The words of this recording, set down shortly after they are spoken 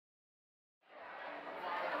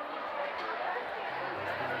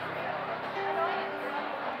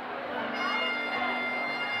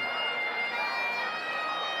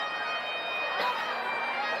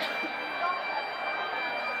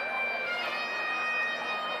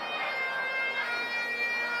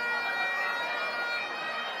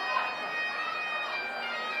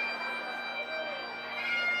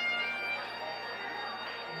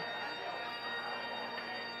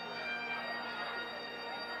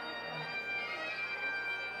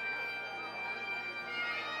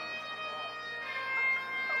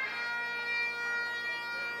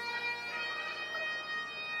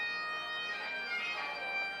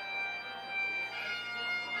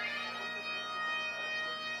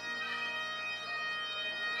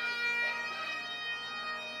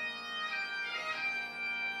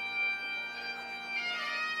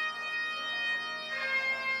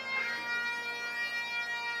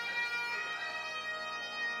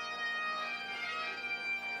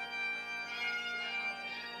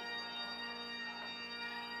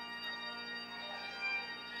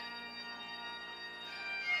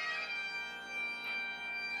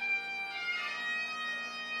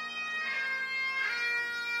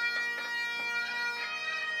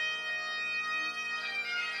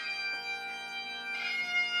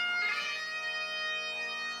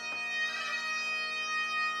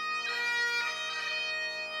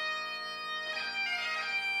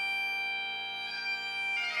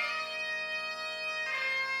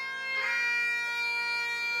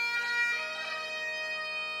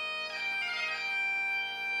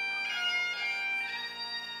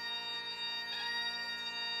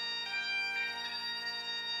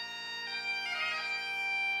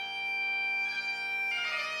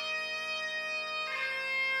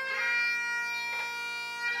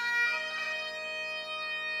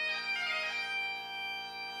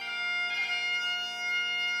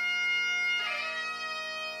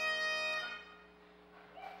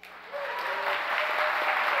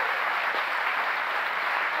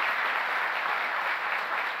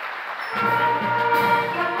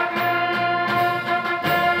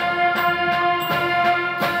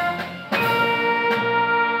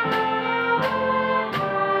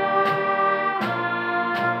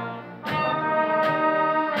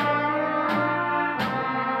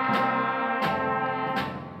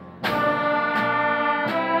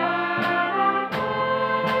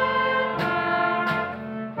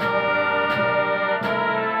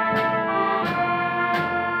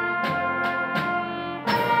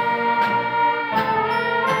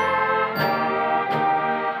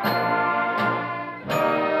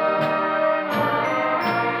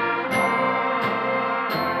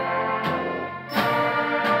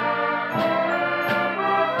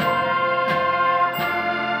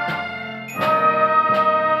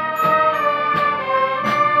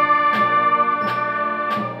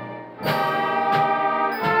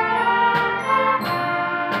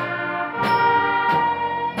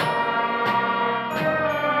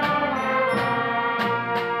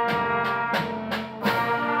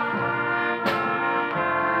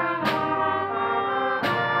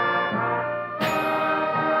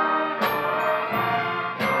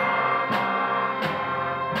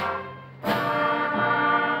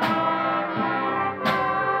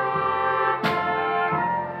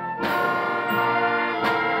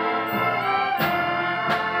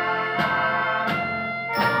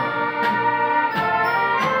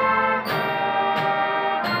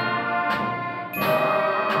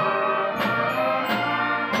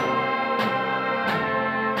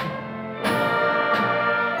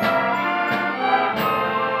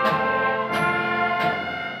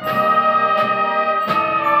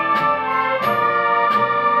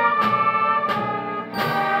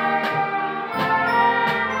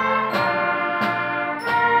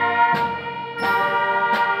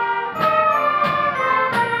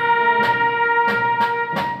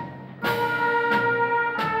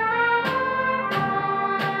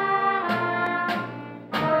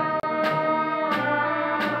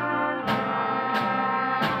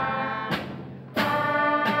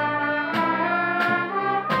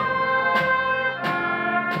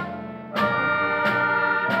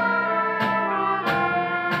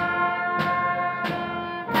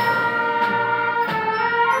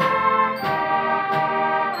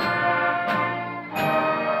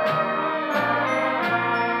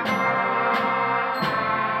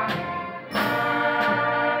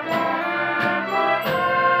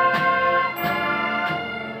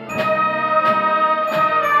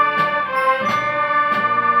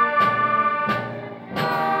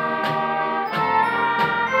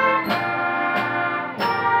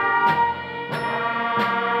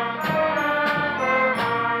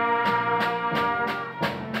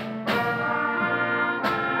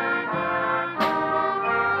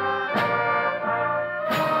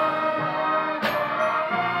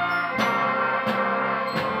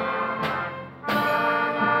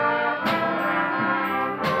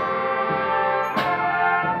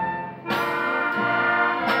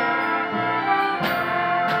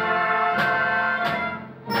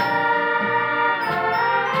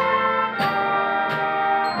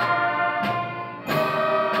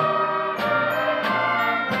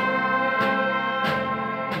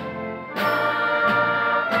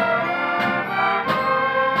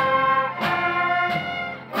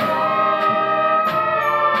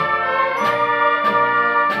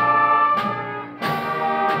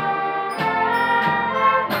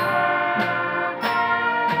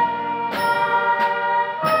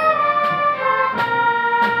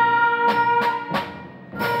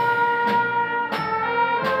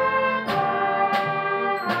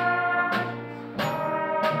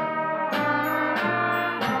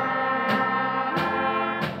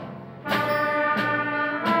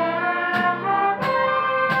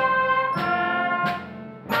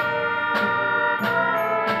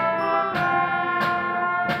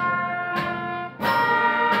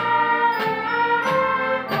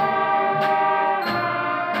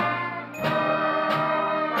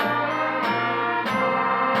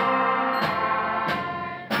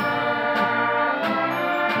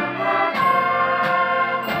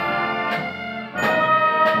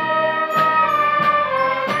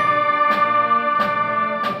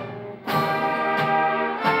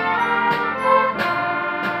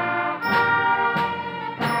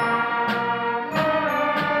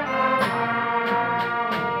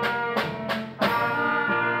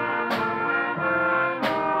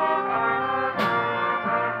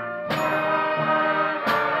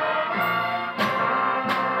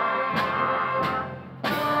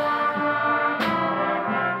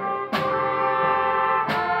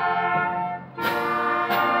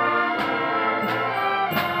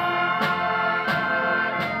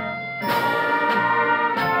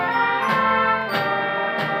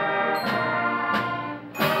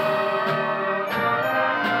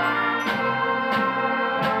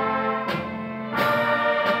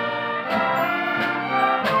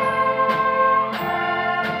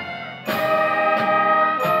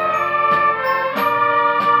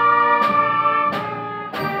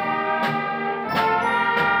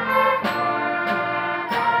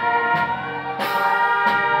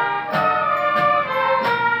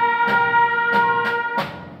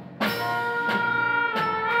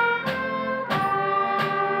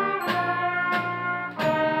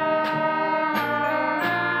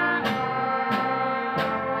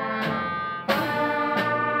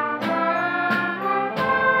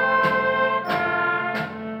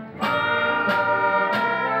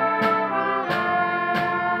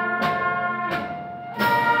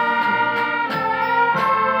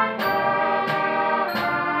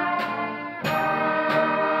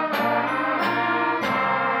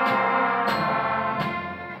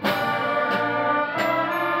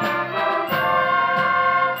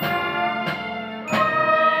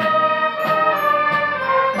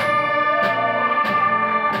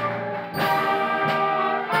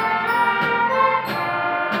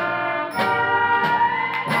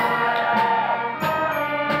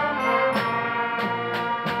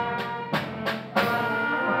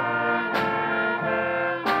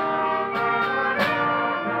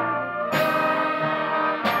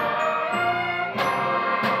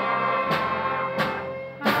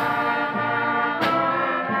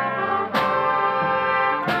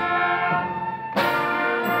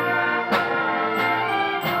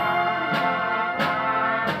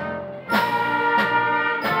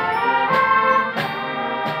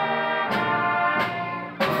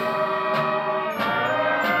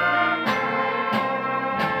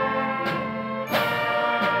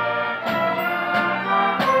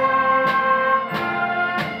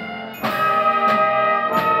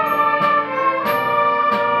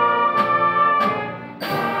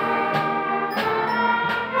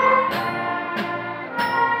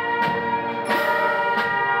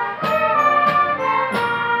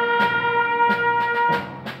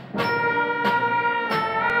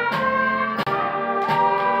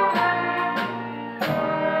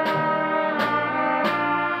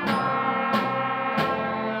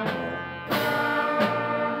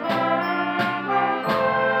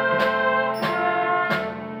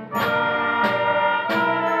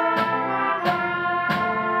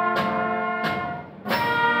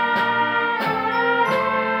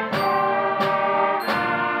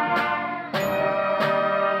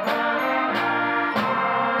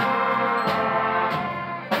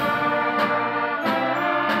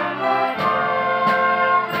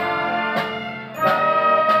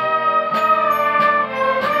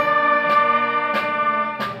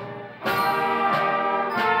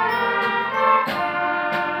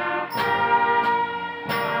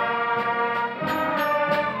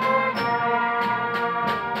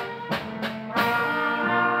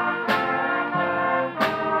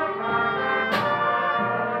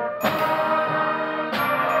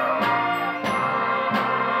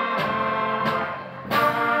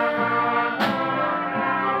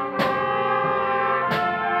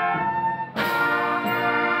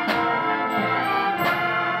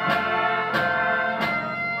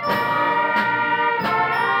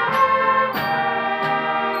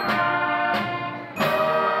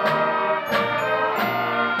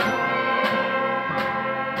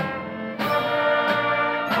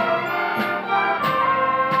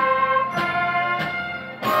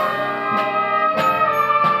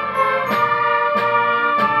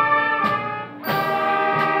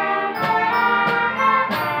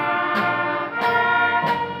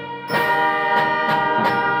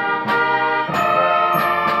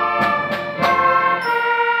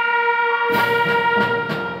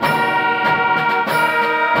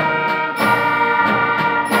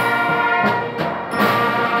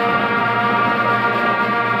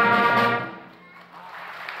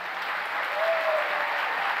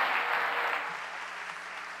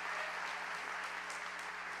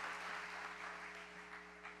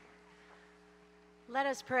Let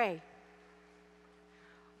us pray.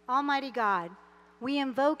 Almighty God, we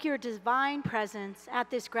invoke your divine presence at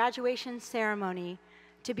this graduation ceremony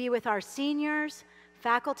to be with our seniors,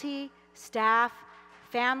 faculty, staff,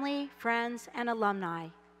 family, friends, and alumni.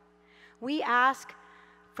 We ask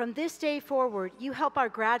from this day forward, you help our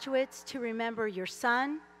graduates to remember your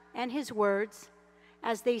Son and his words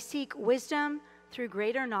as they seek wisdom through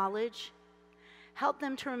greater knowledge. Help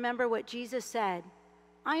them to remember what Jesus said,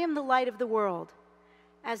 I am the light of the world.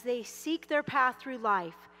 As they seek their path through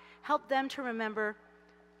life, help them to remember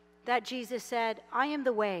that Jesus said, I am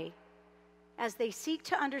the way. As they seek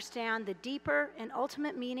to understand the deeper and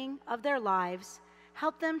ultimate meaning of their lives,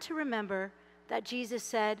 help them to remember that Jesus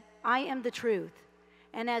said, I am the truth.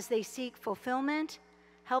 And as they seek fulfillment,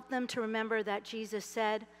 help them to remember that Jesus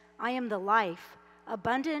said, I am the life,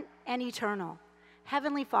 abundant and eternal.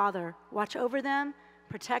 Heavenly Father, watch over them,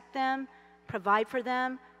 protect them, provide for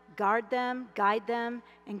them, guard them, guide them,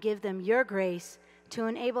 and give them your grace to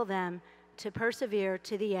enable them to persevere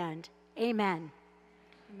to the end. Amen.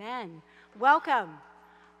 Amen. Welcome,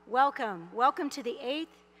 welcome, welcome to the 8th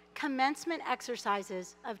commencement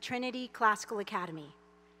exercises of Trinity Classical Academy.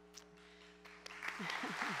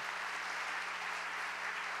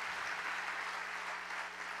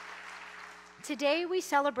 Today we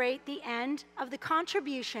celebrate the end of the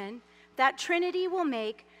contribution that Trinity will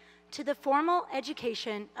make to the formal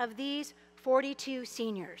education of these 42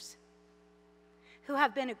 seniors who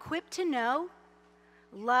have been equipped to know,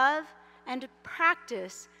 love, and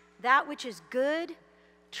practice that which is good,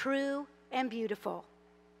 true, and beautiful.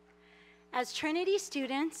 As Trinity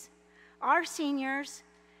students, our seniors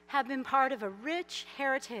have been part of a rich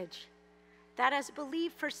heritage that has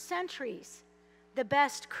believed for centuries the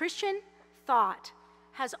best Christian thought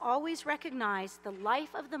has always recognized the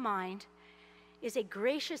life of the mind is a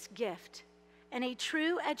gracious gift, and a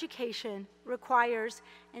true education requires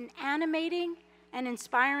an animating and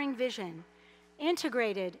inspiring vision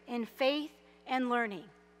integrated in faith and learning.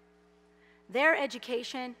 Their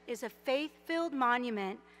education is a faith-filled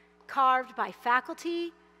monument carved by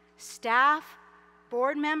faculty, staff,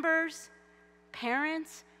 board members,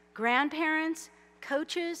 parents, grandparents,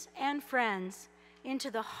 coaches, and friends into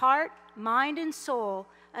the heart, mind, and soul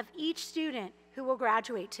of each student who will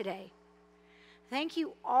graduate today. Thank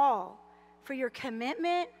you all for your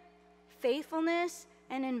commitment, faithfulness,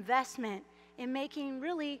 and investment in making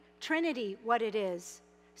really Trinity what it is,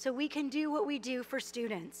 so we can do what we do for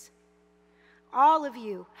students. All of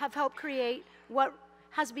you have helped create what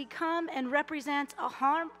has become and represents a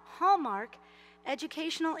hallmark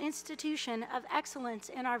educational institution of excellence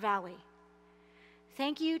in our valley.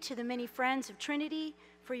 Thank you to the many friends of Trinity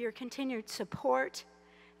for your continued support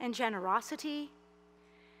and generosity.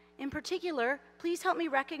 In particular, please help me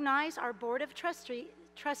recognize our Board of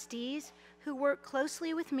Trustees who work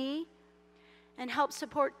closely with me and help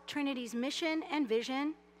support Trinity's mission and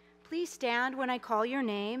vision. Please stand when I call your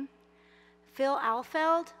name. Phil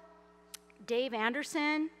Alfeld, Dave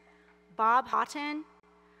Anderson, Bob Houghton,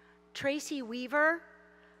 Tracy Weaver,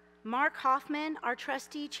 Mark Hoffman, our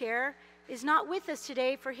trustee chair, is not with us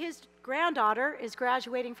today for his granddaughter is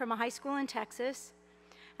graduating from a high school in Texas,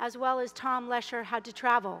 as well as Tom Lesher had to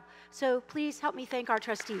travel. So please help me thank our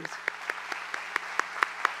trustees.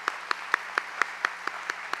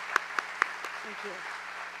 Thank you.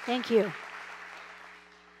 Thank you.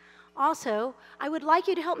 Also, I would like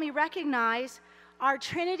you to help me recognize our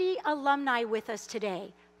Trinity alumni with us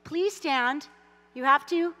today. Please stand. You have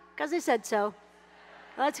to, because I said so.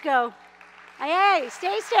 Let's go. Hey,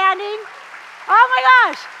 stay standing. Oh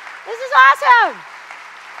my gosh, this is awesome.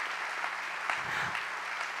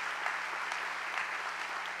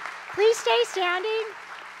 Please stay standing.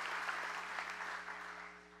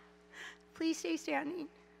 Please stay standing.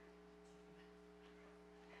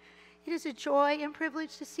 It is a joy and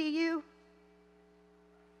privilege to see you.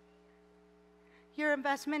 Your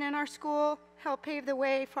investment in our school helped pave the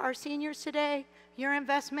way for our seniors today. Your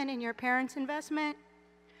investment in your parents' investment.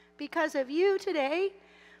 Because of you today,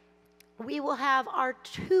 we will have our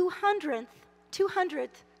 200th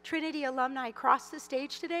Trinity alumni cross the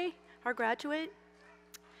stage today, our graduate.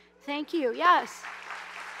 Thank you, yes.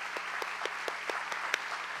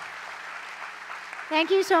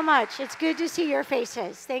 Thank you so much. It's good to see your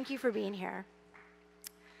faces. Thank you for being here.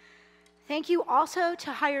 Thank you also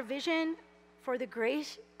to Higher Vision for the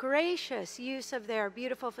gracious use of their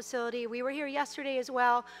beautiful facility. We were here yesterday as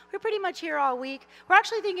well. We're pretty much here all week. We're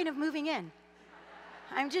actually thinking of moving in.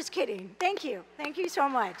 I'm just kidding. Thank you. Thank you so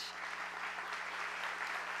much.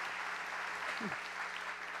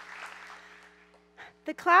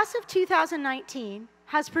 The class of 2019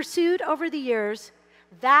 has pursued over the years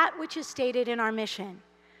that which is stated in our mission,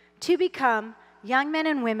 to become young men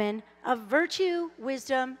and women of virtue,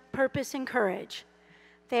 wisdom, purpose, and courage.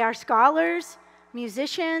 They are scholars,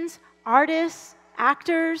 musicians, artists,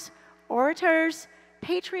 actors, orators,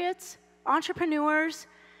 patriots, entrepreneurs,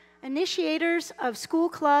 initiators of school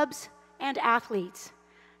clubs, and athletes,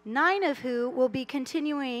 9 of who will be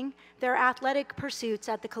continuing their athletic pursuits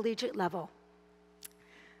at the collegiate level.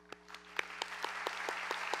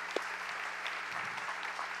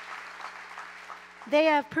 They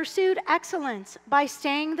have pursued excellence by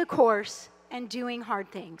staying the course and doing hard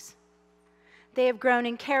things. They have grown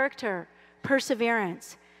in character,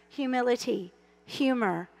 perseverance, humility,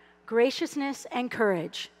 humor, graciousness, and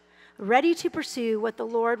courage, ready to pursue what the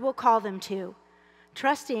Lord will call them to,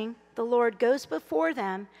 trusting the Lord goes before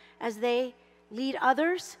them as they lead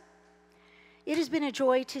others. It has been a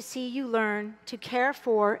joy to see you learn to care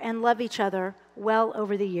for and love each other well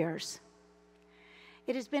over the years.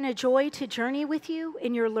 It has been a joy to journey with you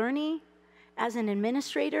in your learning as an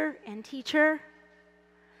administrator and teacher.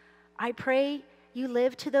 I pray you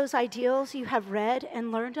live to those ideals you have read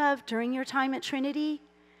and learned of during your time at Trinity,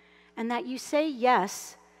 and that you say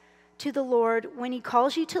yes to the Lord when He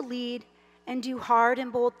calls you to lead and do hard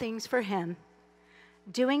and bold things for Him,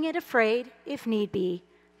 doing it afraid if need be,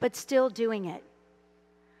 but still doing it.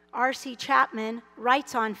 R.C. Chapman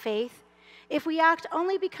writes on faith, if we act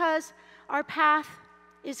only because our path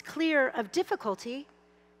is clear of difficulty,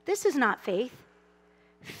 this is not faith.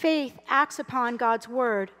 Faith acts upon God's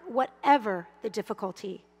word, whatever the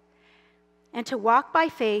difficulty. And to walk by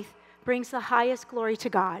faith brings the highest glory to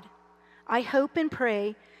God. I hope and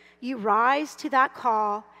pray you rise to that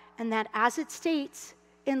call, and that as it states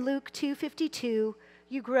in Luke 2:52,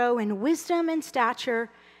 you grow in wisdom and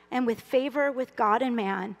stature and with favor with God and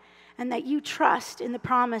man, and that you trust in the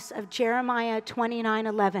promise of Jeremiah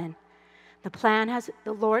 29:11.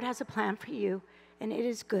 The Lord has a plan for you, and it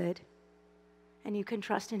is good, and you can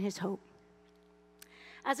trust in His hope.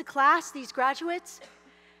 As a class, these graduates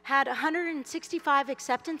had 165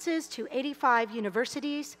 acceptances to 85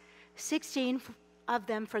 universities, 16 of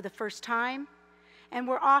them for the first time, and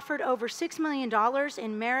were offered over $6 million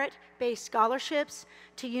in merit-based scholarships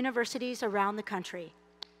to universities around the country.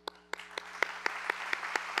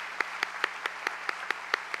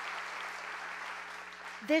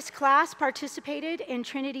 This class participated in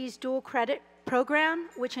Trinity's dual credit program,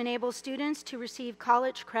 which enables students to receive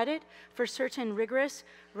college credit for certain rigorous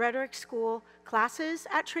rhetoric school classes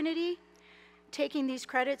at Trinity, taking these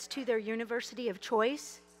credits to their university of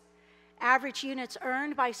choice. Average units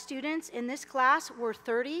earned by students in this class were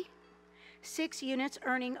 30, 6 units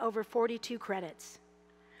earning over 42 credits.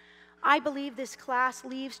 I believe this class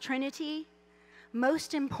leaves Trinity,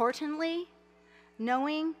 most importantly,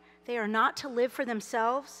 knowing they are not to live for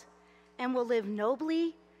themselves and will live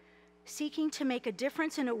nobly, seeking to make a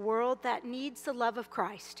difference in a world that needs the love of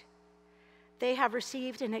Christ. They have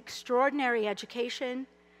received an extraordinary education,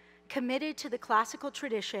 committed to the classical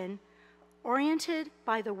tradition, oriented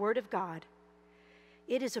by the Word of God.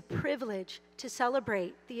 It is a privilege to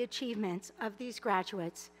celebrate the achievements of these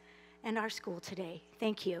graduates and our school today.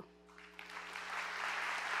 Thank you.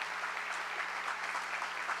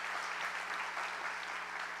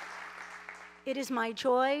 It is my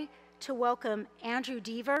joy to welcome Andrew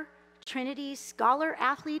Deaver, Trinity's Scholar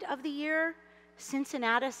Athlete of the Year,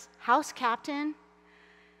 Cincinnati's House Captain,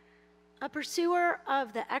 a pursuer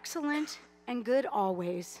of the excellent and good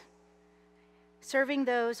always, serving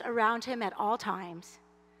those around him at all times,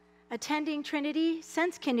 attending Trinity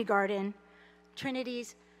since kindergarten,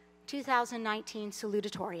 Trinity's 2019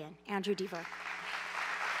 salutatorian, Andrew Deaver.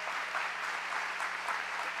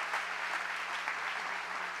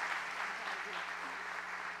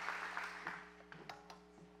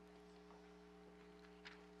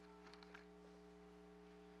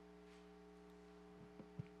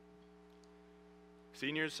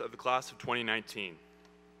 Seniors of the class of 2019,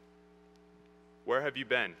 where have you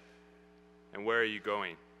been and where are you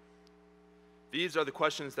going? These are the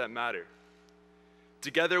questions that matter.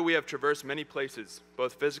 Together we have traversed many places,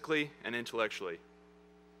 both physically and intellectually.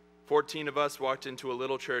 14 of us walked into a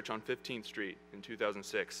little church on 15th Street in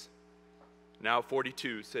 2006. Now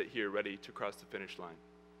 42 sit here ready to cross the finish line.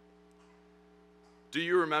 Do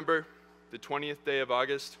you remember the 20th day of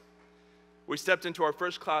August? We stepped into our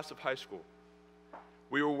first class of high school.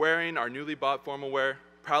 We were wearing our newly bought formal wear,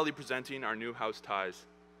 proudly presenting our new house ties.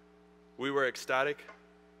 We were ecstatic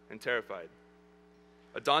and terrified.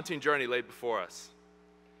 A daunting journey lay before us.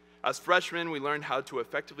 As freshmen, we learned how to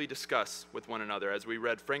effectively discuss with one another as we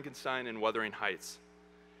read Frankenstein and Wuthering Heights.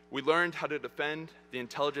 We learned how to defend the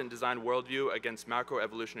intelligent design worldview against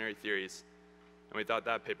macroevolutionary theories. and we thought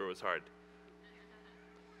that paper was hard.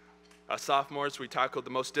 As sophomores, we tackled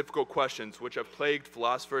the most difficult questions which have plagued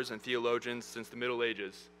philosophers and theologians since the Middle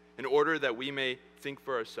Ages, in order that we may think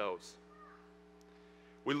for ourselves.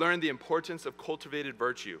 We learned the importance of cultivated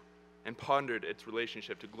virtue and pondered its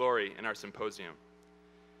relationship to glory in our symposium.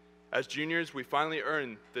 As juniors, we finally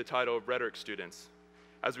earned the title of rhetoric students,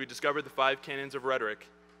 as we discovered the 5 canons of rhetoric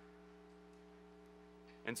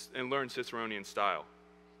and learned Ciceronian style.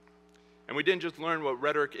 And we didn't just learn what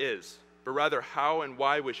rhetoric is, but rather how and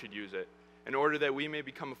why we should use it, in order that we may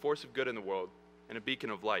become a force of good in the world and a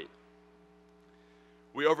beacon of light.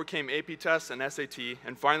 We overcame AP tests and SAT,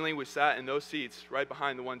 and finally we sat in those seats right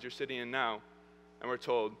behind the ones you're sitting in now, and we're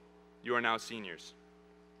told, you are now seniors.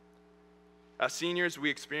 As seniors, we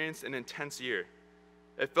experienced an intense year.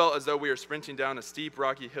 It felt as though we were sprinting down a steep,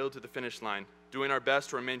 rocky hill to the finish line, doing our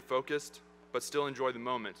best to remain focused, but still enjoy the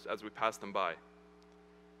moments as we passed them by.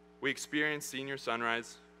 We experienced senior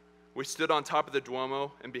sunrise. We stood on top of the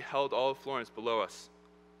Duomo and beheld all of Florence below us.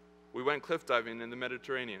 We went cliff diving in the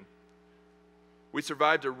Mediterranean. We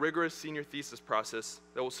survived a rigorous senior thesis process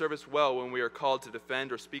that will serve us well when we are called to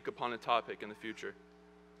defend or speak upon a topic in the future.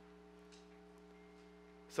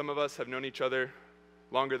 Some of us have known each other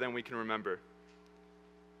longer than we can remember,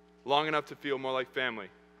 long enough to feel more like family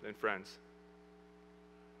than friends.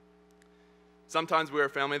 Sometimes we are a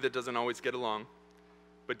family that doesn't always get along,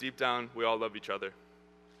 but deep down, we all love each other.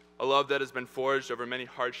 A love that has been forged over many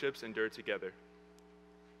hardships endured together.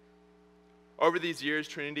 Over these years,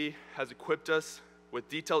 Trinity has equipped us with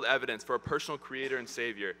detailed evidence for a personal creator and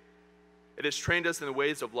savior. It has trained us in the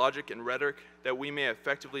ways of logic and rhetoric that we may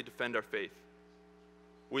effectively defend our faith.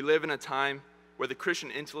 We live in a time where the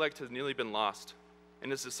Christian intellect has nearly been lost,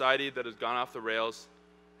 in a society that has gone off the rails,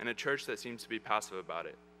 and a church that seems to be passive about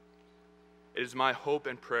it. It is my hope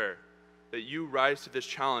and prayer that you rise to this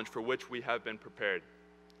challenge for which we have been prepared,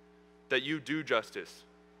 that you do justice,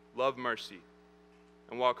 love mercy,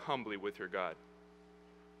 and walk humbly with your God.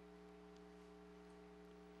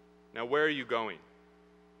 Now, where are you going?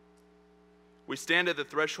 We stand at the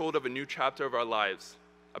threshold of a new chapter of our lives,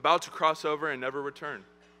 about to cross over and never return.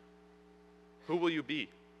 Who will you be?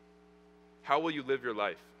 How will you live your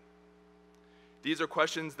life? These are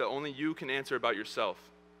questions that only you can answer about yourself,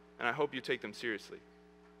 and I hope you take them seriously.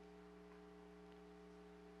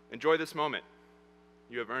 Enjoy this moment.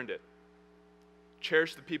 You have earned it.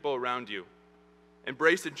 Cherish the people around you.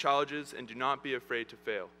 Embrace the challenges and do not be afraid to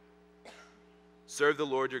fail. Serve the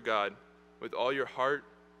Lord your God with all your heart,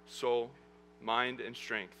 soul, mind, and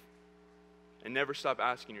strength. And never stop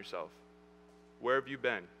asking yourself, where have you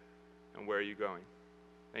been and where are you going?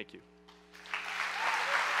 Thank you.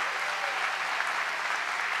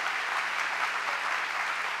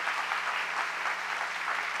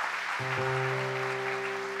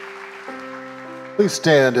 Please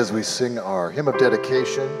stand as we sing our hymn of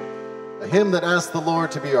dedication, a hymn that asks the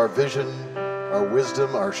Lord to be our vision, our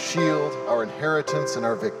wisdom, our shield, our inheritance, and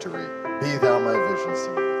our victory. Be thou my vision,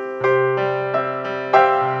 sing.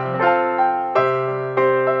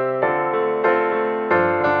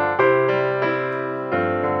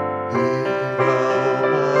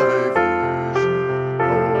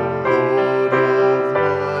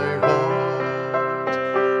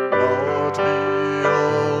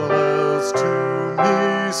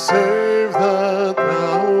 Save that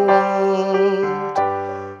thou art,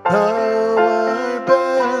 how I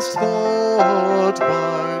best thought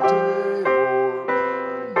by day or by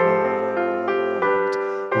night,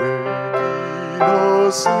 waking or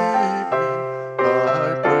sleeping,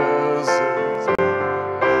 thy presence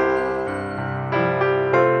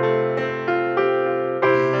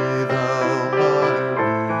be thou my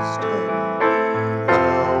wisdom, be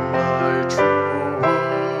thou my true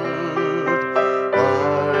word.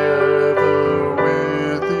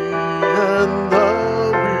 And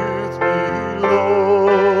thou with me,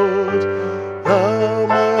 Lord, thou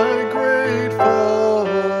my great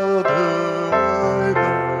Father, I thy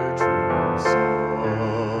true Son,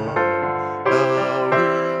 thou in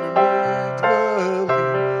me dwelling,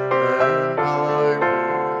 and I with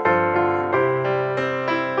thee.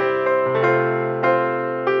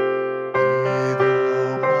 Be thou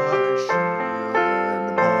my shield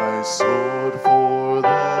and my sword for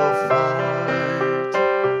the fight.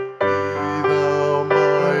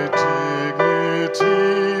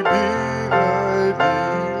 Be thy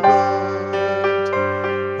delight,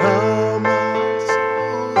 thou my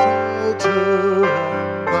soul's altar,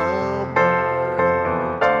 and thou my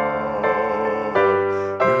altar.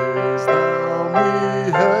 Praise thou me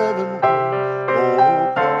heavenward, O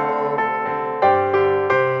power.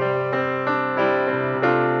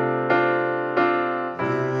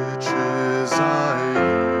 Riches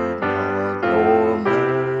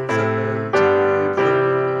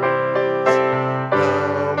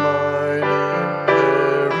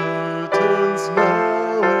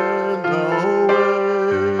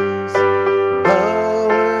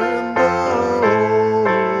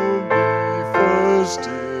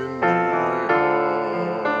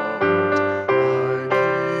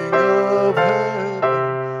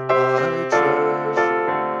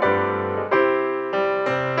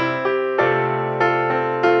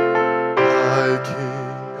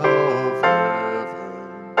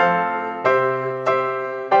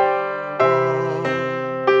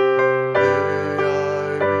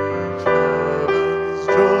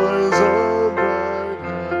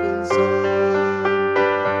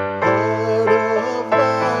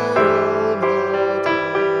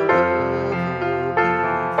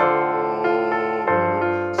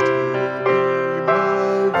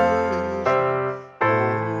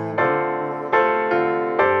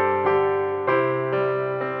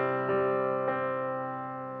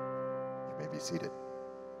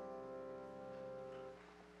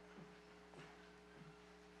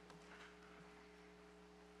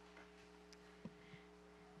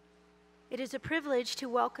It is a privilege to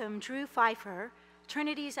welcome Drew Pfeiffer,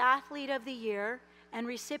 Trinity's Athlete of the Year and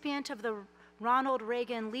recipient of the Ronald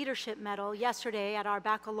Reagan Leadership Medal yesterday at our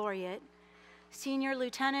baccalaureate, Senior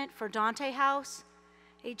Lieutenant for Dante House,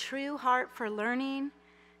 a true heart for learning,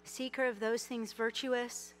 seeker of those things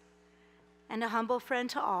virtuous, and a humble friend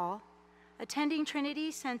to all, attending Trinity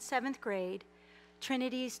since 7th grade,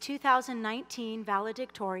 Trinity's 2019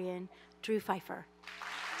 valedictorian, Drew Pfeiffer.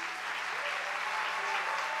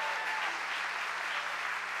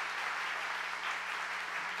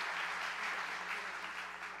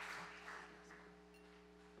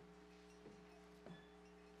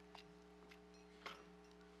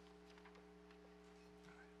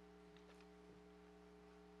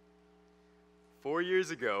 "4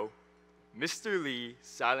 years ago, Mr. Lee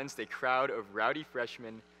silenced a crowd of rowdy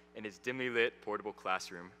freshmen in his dimly lit portable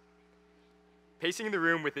classroom. Pacing the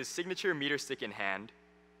room with his signature meter stick in hand,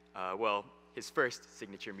 well, his first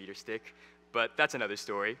signature meter stick, but that's another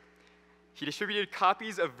story, he distributed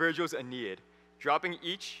copies of Virgil's Aeneid, dropping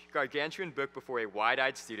each gargantuan book before a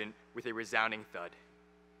wide-eyed student with a resounding thud.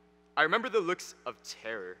 I remember the looks of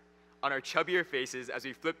terror on our chubbier faces as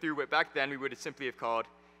we flipped through what back then we would simply have called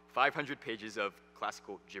 500 pages of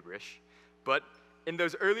classical gibberish. But in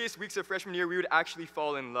those earliest weeks of freshman year, we would actually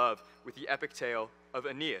fall in love with the epic tale of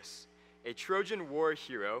Aeneas, a Trojan war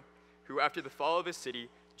hero who, after the fall of his city,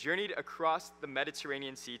 journeyed across the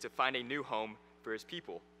Mediterranean Sea to find a new home for his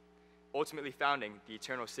people, ultimately founding the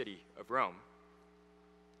eternal city of Rome.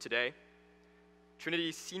 Today,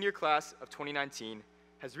 Trinity's senior class of 2019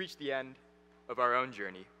 has reached the end of our own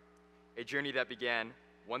journey, a journey that began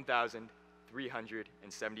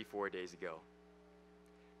 1,374 days ago.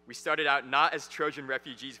 We started out not as Trojan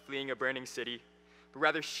refugees fleeing a burning city, but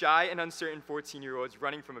rather shy and uncertain 14-year-olds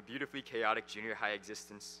running from a beautifully chaotic junior high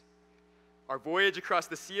existence. Our voyage across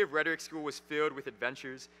the sea of rhetoric school was filled with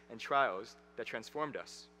adventures and trials that transformed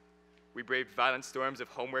us. We braved violent storms of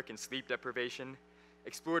homework and sleep deprivation,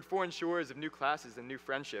 explored foreign shores of new classes and new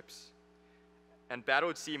friendships, and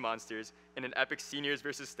battled sea monsters in an epic seniors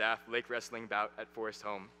versus staff lake wrestling bout at Forest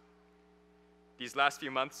Home. These last few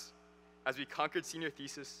months, as we conquered senior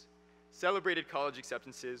thesis, celebrated college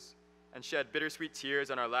acceptances, and shed bittersweet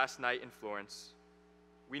tears on our last night in Florence,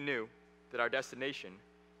 we knew that our destination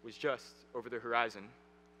was just over the horizon.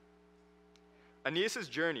 Aeneas'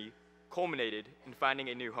 journey culminated in finding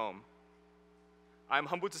a new home. I am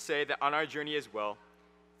humbled to say that on our journey as well,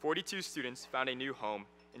 42 students found a new home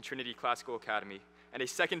in Trinity Classical Academy and a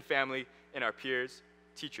second family in our peers,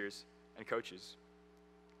 teachers, and coaches.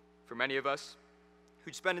 For many of us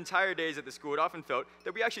who'd spend entire days at the school, it often felt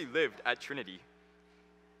that we actually lived at Trinity.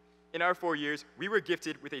 In our 4 years, we were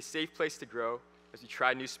gifted with a safe place to grow as we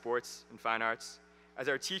tried new sports and fine arts, as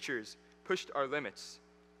our teachers pushed our limits,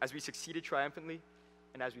 as we succeeded triumphantly,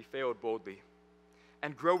 and as we failed boldly.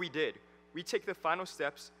 And grow we did. We take the final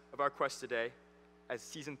steps of our quest today as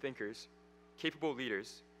seasoned thinkers, capable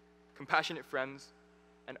leaders, compassionate friends,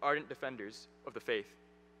 and ardent defenders of the faith.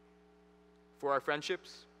 For our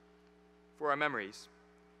friendships, for our memories,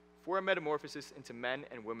 for our metamorphosis into men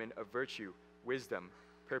and women of virtue, wisdom,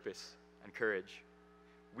 purpose, and courage,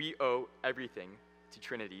 we owe everything to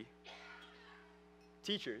Trinity.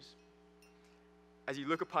 Teachers, as you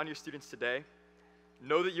look upon your students today,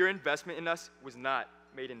 know that your investment in us was not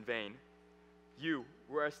made in vain. You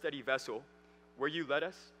were our steady vessel. Where you led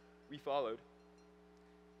us, we followed.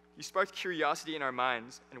 You sparked curiosity in our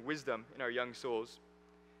minds and wisdom in our young souls.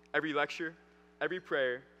 Every lecture, every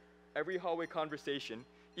prayer, every hallway conversation,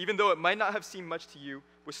 even though it might not have seemed much to you,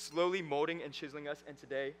 was slowly molding and chiseling us, and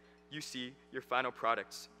today you see your final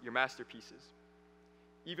products, your masterpieces.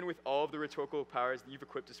 Even with all of the rhetorical powers that you've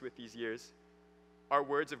equipped us with these years, our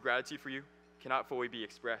words of gratitude for you cannot fully be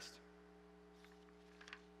expressed.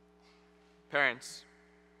 Parents,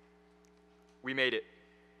 we made it.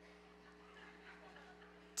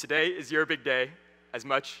 Today is your big day as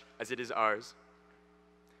much as it is ours.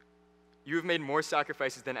 You have made more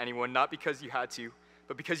sacrifices than anyone, not because you had to,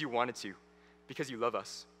 but because you wanted to, because you love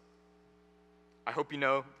us. I hope you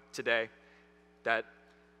know today that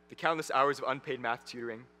the countless hours of unpaid math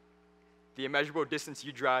tutoring, the immeasurable distance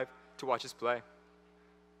you drive to watch us play,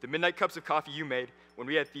 the midnight cups of coffee you made when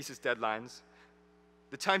we had thesis deadlines,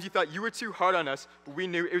 the times you thought you were too hard on us, but we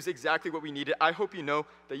knew it was exactly what we needed. I hope you know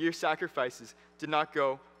that your sacrifices did not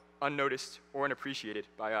go unnoticed or unappreciated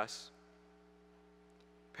by us.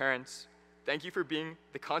 Parents, thank you for being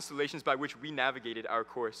the constellations by which we navigated our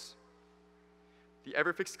course, the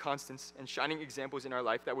ever-fixed constants and shining examples in our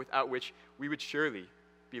life that without which we would surely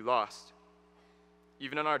be lost.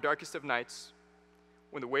 Even on our darkest of nights,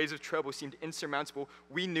 when the waves of trouble seemed insurmountable,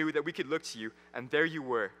 we knew that we could look to you, and there you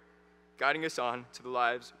were, guiding us on to the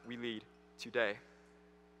lives we lead today.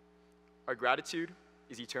 Our gratitude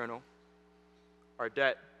is eternal, our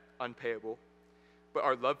debt unpayable, but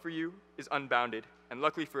our love for you is unbounded, and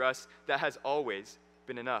luckily for us, that has always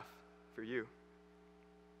been enough for you.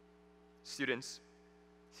 Students,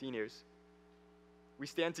 seniors, we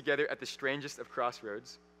stand together at the strangest of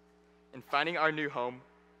crossroads. In finding our new home,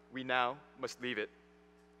 we now must leave it.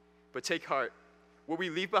 But take heart, what we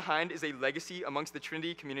leave behind is a legacy amongst the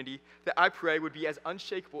Trinity community that I pray would be as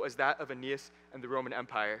unshakable as that of Aeneas and the Roman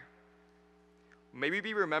Empire. May we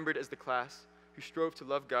be remembered as the class who strove to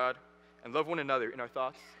love God and love one another in our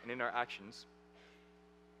thoughts and in our actions.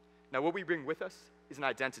 Now, what we bring with us is an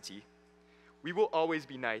identity. We will always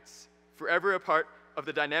be knights, forever a part of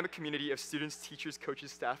the dynamic community of students, teachers,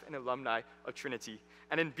 coaches, staff, and alumni of Trinity.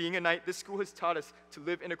 And in being a knight, this school has taught us to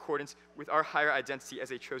live in accordance with our higher identity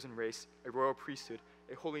as a chosen race, a royal priesthood,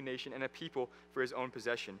 a holy nation, and a people for his own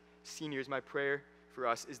possession. Seniors, my prayer for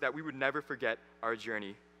us is that we would never forget our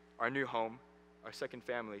journey, our new home, our second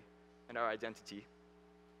family, and our identity.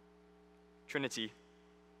 Trinity,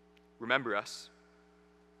 remember us.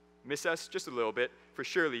 Miss us just a little bit, for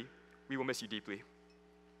surely we will miss you deeply.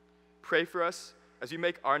 Pray for us as we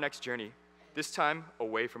make our next journey, this time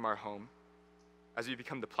away from our home, as we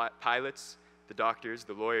become the pilots, the doctors,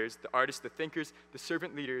 the lawyers, the artists, the thinkers, the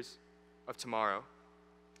servant leaders of tomorrow,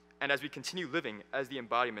 and as we continue living as the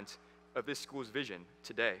embodiment of this school's vision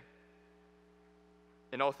today.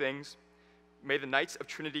 In all things, may the Knights of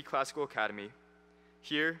Trinity Classical Academy,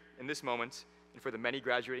 here in this moment, and for the many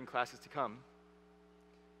graduating classes to come,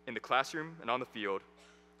 in the classroom and on the field,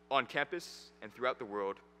 on campus and throughout the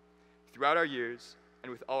world, throughout our years,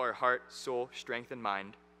 and with all our heart, soul, strength, and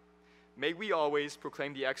mind, may we always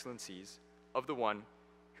proclaim the excellencies of the one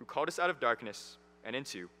who called us out of darkness and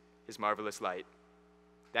into his marvelous light.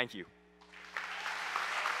 Thank you.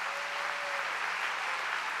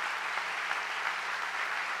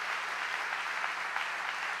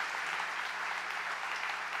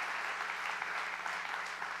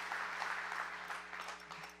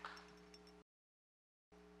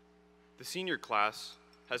 The senior class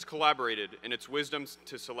has collaborated in its wisdoms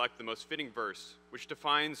to select the most fitting verse, which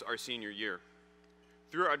defines our senior year.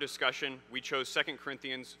 Through our discussion, we chose 2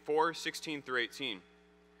 Corinthians 4:16 through 18.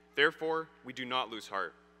 Therefore, we do not lose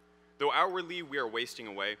heart. Though outwardly we are wasting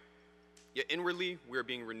away, yet inwardly we are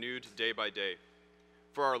being renewed day by day.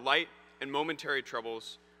 For our light and momentary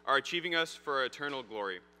troubles are achieving us for our eternal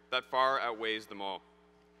glory that far outweighs them all.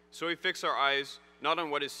 So we fix our eyes not on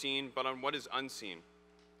what is seen, but on what is unseen.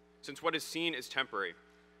 Since what is seen is temporary,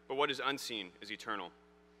 but what is unseen is eternal.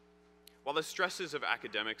 While the stresses of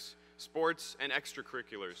academics, sports, and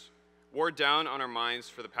extracurriculars wore down on our minds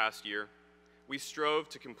for the past year, we strove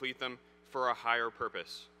to complete them for a higher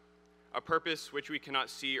purpose, a purpose which we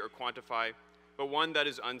cannot see or quantify, but one that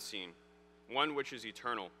is unseen, one which is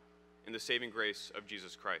eternal in the saving grace of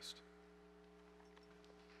Jesus Christ.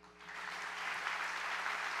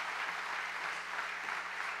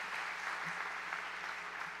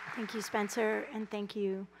 Thank you, Spencer, and thank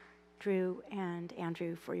you, Drew and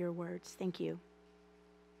Andrew, for your words. Thank you.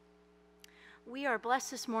 We are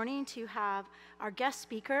blessed this morning to have our guest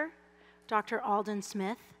speaker, Dr. Alden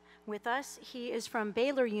Smith, with us. He is from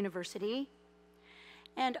Baylor University.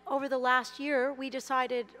 And over the last year, we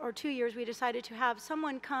decided, or 2 years, we decided to have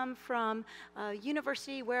someone come from a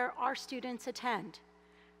university where our students attend.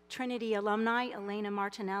 Trinity alumni Elena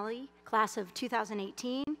Martinelli, class of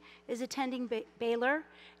 2018, is attending Baylor,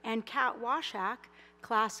 and Kat Washak,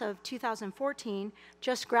 class of 2014,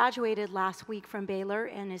 just graduated last week from Baylor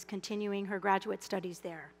and is continuing her graduate studies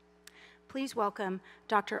there. Please welcome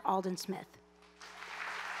Dr. Alden Smith.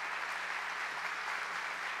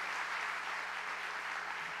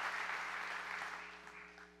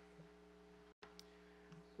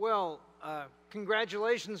 Well,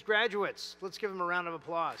 congratulations, graduates. Let's give them a round of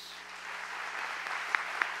applause.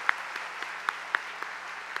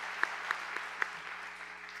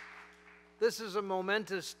 This is a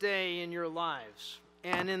momentous day in your lives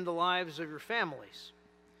and in the lives of your families.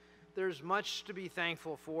 There's much to be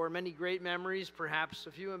thankful for, many great memories, perhaps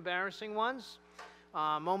a few embarrassing ones,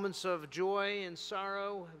 moments of joy and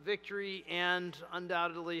sorrow, victory, and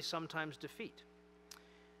undoubtedly sometimes defeat.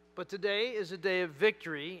 But today is a day of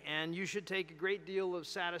victory, and you should take a great deal of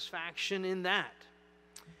satisfaction in that.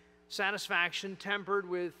 Satisfaction tempered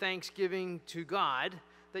with thanksgiving to God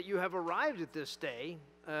that you have arrived at this day,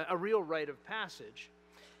 a real rite of passage,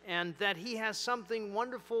 and that He has something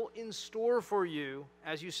wonderful in store for you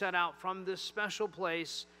as you set out from this special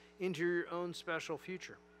place into your own special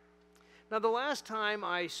future. Now, the last time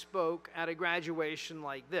I spoke at a graduation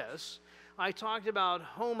like this, I talked about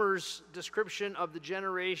Homer's description of the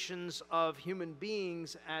generations of human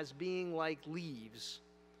beings as being like leaves.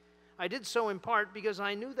 I did so in part because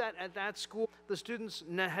I knew that at that school the students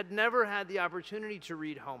had never had the opportunity to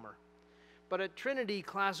read Homer. But at Trinity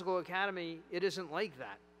Classical Academy, it isn't like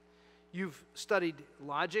that. You've studied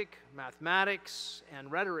logic, mathematics,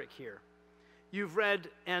 and rhetoric here. You've read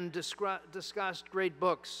and discussed great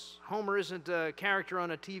books. Homer isn't a character on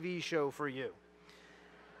a TV show for you.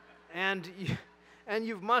 And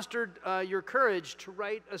you've mustered your courage to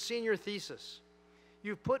write a senior thesis.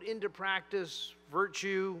 You've put into practice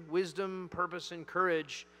virtue, wisdom, purpose, and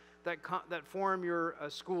courage that form your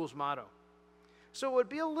school's motto. So it would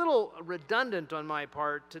be a little redundant on my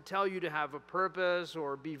part to tell you to have a purpose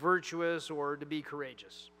or be virtuous or to be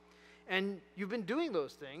courageous. And you've been doing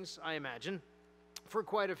those things, I imagine, for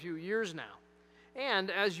quite a few years now. And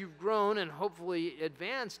as you've grown and hopefully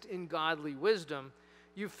advanced in godly wisdom,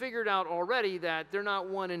 you've figured out already that they're not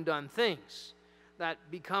one-and-done things, that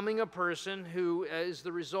becoming a person who is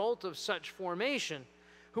the result of such formation,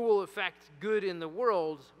 who will affect good in the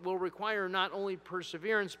world, will require not only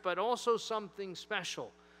perseverance, but also something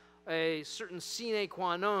special, a certain sine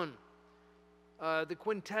qua non, the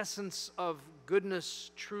quintessence of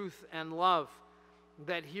goodness, truth, and love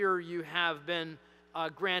that here you have been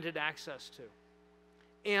granted access to.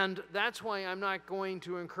 And that's why I'm not going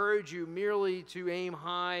to encourage you merely to aim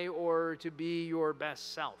high or to be your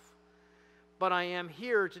best self. But I am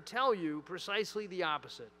here to tell you precisely the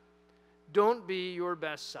opposite. Don't be your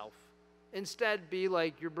best self. Instead, be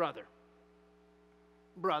like your brother.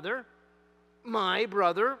 Brother? My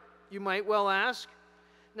brother, you might well ask.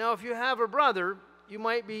 Now, if you have a brother, you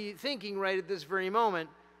might be thinking right at this very moment,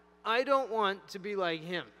 I don't want to be like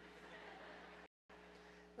him.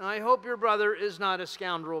 Now, I hope your brother is not a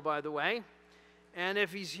scoundrel, by the way. And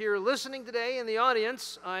if he's here listening today in the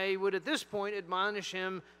audience, I would at this point admonish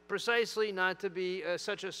him precisely not to be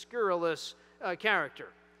such a scurrilous character.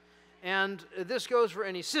 And this goes for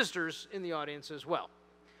any sisters in the audience as well.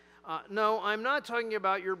 No, I'm not talking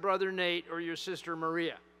about your brother Nate or your sister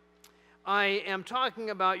Maria. I am talking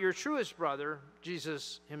about your truest brother,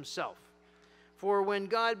 Jesus himself. For when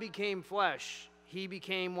God became flesh, he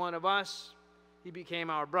became one of us. He became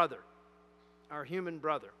our brother, our human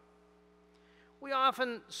brother. We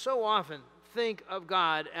so often think of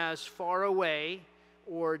God as far away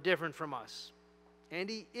or different from us. And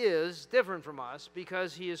he is different from us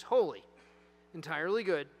because he is holy, entirely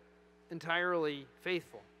good, entirely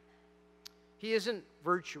faithful. He isn't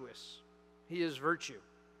virtuous. He is virtue.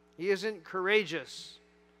 He isn't courageous.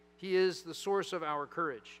 He is the source of our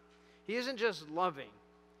courage. He isn't just loving.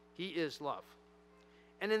 He is love.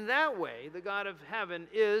 And in that way, the God of heaven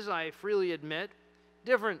is, I freely admit,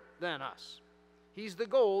 different than us. He's the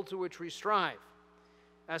goal to which we strive.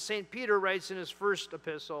 As St. Peter writes in his first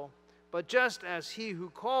epistle, but just as he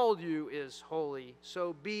who called you is holy,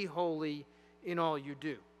 so be holy in all you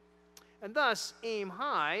do. And thus, aim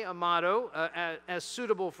high, a motto as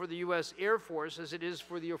suitable for the U.S. Air Force as it is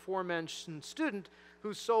for the aforementioned student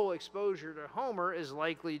whose sole exposure to Homer is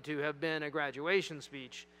likely to have been a graduation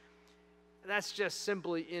speech. That's just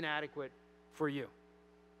simply inadequate for you.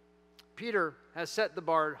 Peter has set the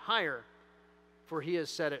bar higher, for he has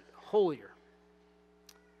set it holier.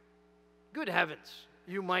 Good heavens,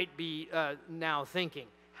 you might be now thinking,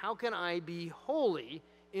 how can I be holy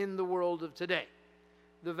in the world of today?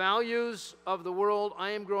 The values of the world I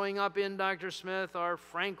am growing up in, Dr. Smith, are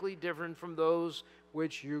frankly different from those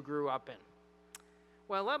which you grew up in.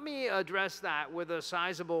 Well, let me address that with a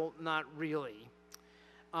sizable not really.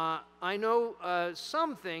 I know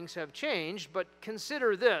some things have changed, but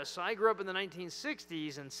consider this. I grew up in the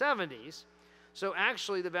 1960s and 70s, so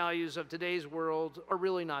actually the values of today's world are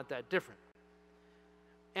really not that different.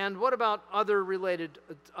 And what about other related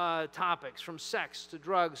topics, from sex to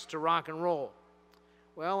drugs to rock and roll?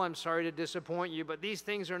 Well, I'm sorry to disappoint you, but these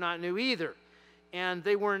things are not new either. And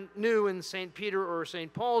they weren't new in St. Peter or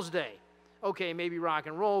St. Paul's day. Okay, maybe rock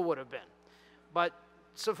and roll would have been. But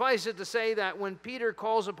suffice it to say that when Peter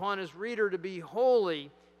calls upon his reader to be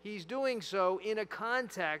holy, he's doing so in a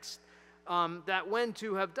context that when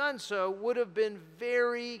to have done so would have been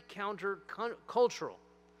very countercultural.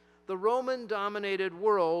 The Roman-dominated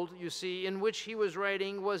world, you see, in which he was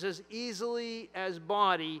writing was as easily as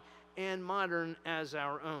bawdy and modern as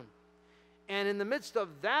our own. And in the midst of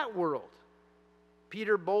that world,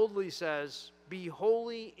 Peter boldly says, "Be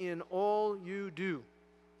holy in all you do."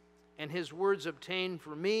 And his words obtain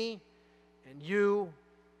for me and you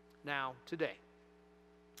now today.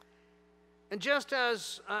 And just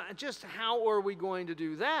how are we going to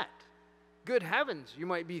do that? Good heavens, you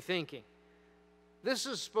might be thinking. This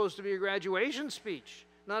is supposed to be a graduation speech,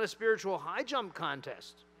 not a spiritual high jump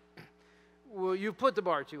contest. Well, you've put the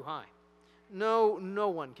bar too high. No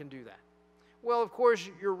one can do that. Well, of course,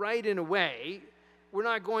 you're right in a way. We're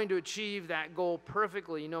not going to achieve that goal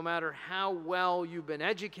perfectly, no matter how well you've been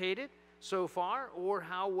educated so far or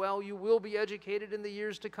how well you will be educated in the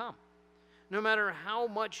years to come. No matter how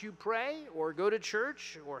much you pray or go to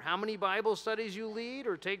church or how many Bible studies you lead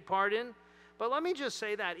or take part in. But let me just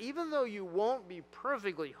say that even though you won't be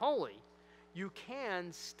perfectly holy, you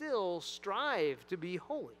can still strive to be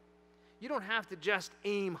holy. You don't have to just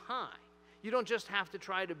aim high. You don't just have to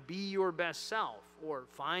try to be your best self or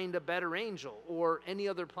find a better angel or any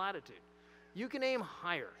other platitude. You can aim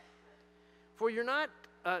higher. For you're not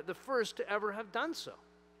the first to ever have done so.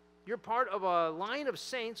 You're part of a line of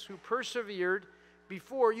saints who persevered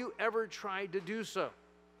before you ever tried to do so.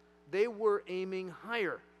 They were aiming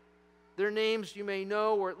higher. Their names you may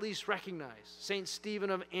know or at least recognize: St.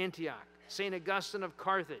 Stephen of Antioch, St. Augustine of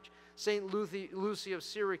Carthage, St. Lucy of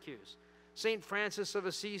Syracuse, St. Francis of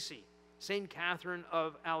Assisi, St. Catherine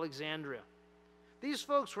of Alexandria. These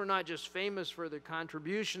folks were not just famous for their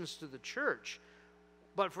contributions to the church,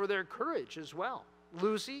 but for their courage as well.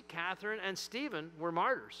 Lucy, Catherine, and Stephen were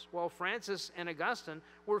martyrs, while Francis and Augustine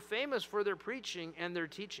were famous for their preaching and their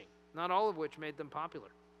teaching, not all of which made them popular.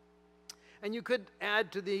 And you could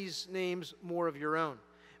add to these names more of your own.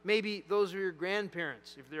 Maybe those of your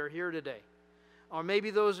grandparents, if they're here today, or maybe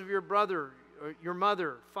those of your brother, or your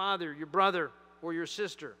mother, father, your brother, or your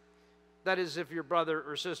sister. That is, if your brother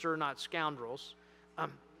or sister are not scoundrels,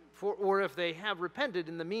 or if they have repented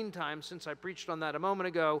in the meantime, since I preached on that a moment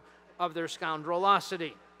ago, of their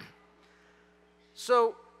scoundrelosity.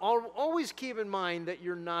 So always keep in mind that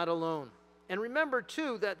you're not alone. And remember,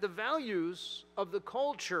 too, that the values of the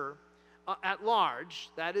culture at large,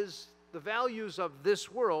 that is, the values of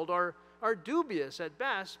this world, are dubious at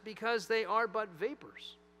best because they are but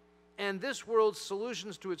vapors. And this world's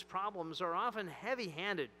solutions to its problems are often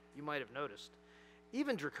heavy-handed, you might have noticed,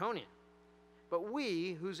 even draconian. But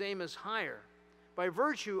we, whose aim is higher, by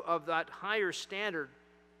virtue of that higher standard,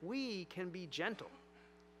 we can be gentle.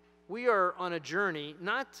 We are on a journey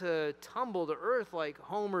not to tumble to earth like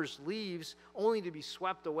Homer's leaves, only to be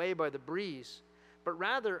swept away by the breeze, but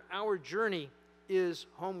rather our journey is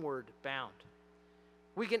homeward bound.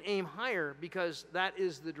 We can aim higher because that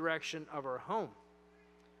is the direction of our home.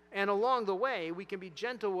 And along the way, we can be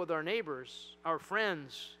gentle with our neighbors, our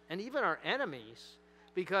friends, and even our enemies,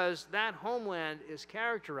 because that homeland is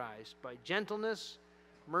characterized by gentleness,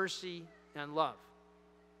 mercy, and love.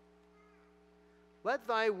 Let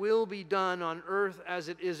thy will be done on earth as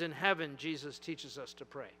it is in heaven, Jesus teaches us to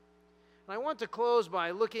pray. And I want to close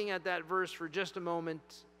by looking at that verse for just a moment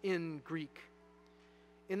in Greek.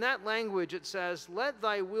 In that language, it says, let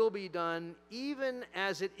thy will be done even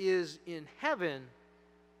as it is in heaven,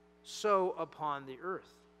 so upon the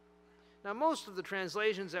earth. Now, most of the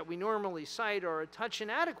translations that we normally cite are a touch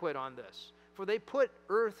inadequate on this, for they put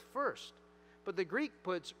earth first. But the Greek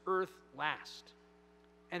puts earth last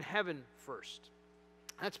and heaven first.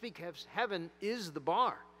 That's because heaven is the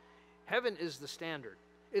bar. Heaven is the standard.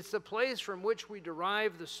 It's the place from which we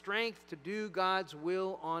derive the strength to do God's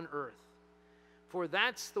will on earth. For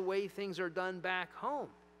that's the way things are done back home,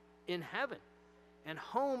 in heaven. And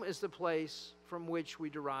home is the place from which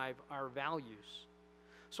we derive our values.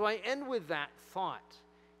 So I end with that thought.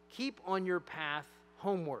 Keep on your path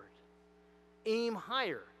homeward. Aim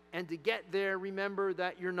higher. And to get there, remember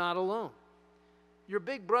that you're not alone. Your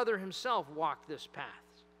big brother himself walked this path,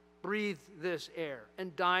 breathed this air,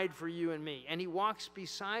 and died for you and me. And he walks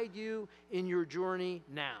beside you in your journey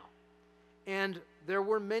now. And there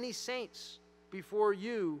were many saints before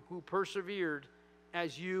you who persevered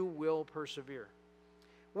as you will persevere.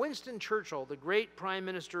 Winston Churchill, the great Prime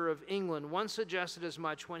Minister of England, once suggested as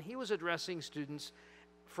much when he was addressing students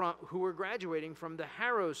who were graduating from the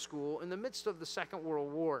Harrow School in the midst of the Second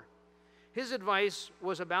World War. His advice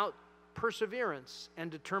was about perseverance and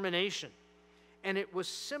determination, and it was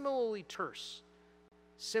similarly terse.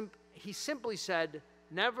 He simply said,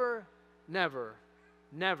 never, never,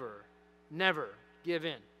 never, never give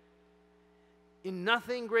in. In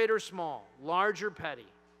nothing great or small, large or petty,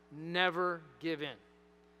 never give in.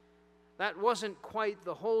 That wasn't quite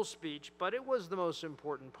the whole speech, but it was the most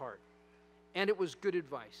important part. And it was good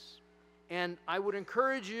advice. And I would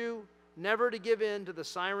encourage you never to give in to the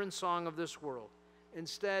siren song of this world.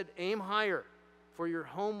 Instead, aim higher, for your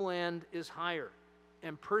homeland is higher,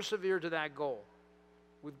 and persevere to that goal.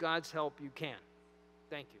 With God's help, you can.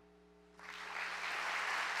 Thank you.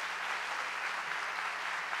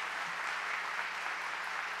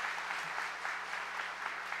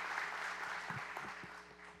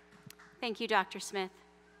 Thank you, Dr. Smith.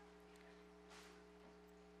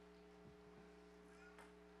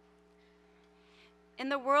 In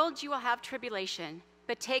the world you will have tribulation,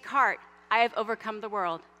 but take heart, I have overcome the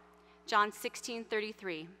world. John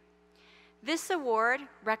 16:33. This award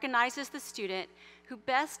recognizes the student who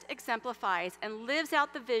best exemplifies and lives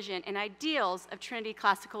out the vision and ideals of Trinity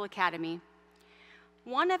Classical Academy.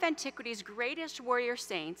 One of antiquity's greatest warrior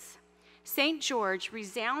saints, St. George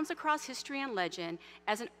resounds across history and legend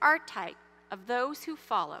as an archetype of those who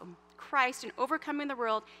follow Christ in overcoming the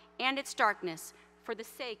world and its darkness for the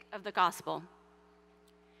sake of the gospel.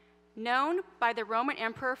 Known by the Roman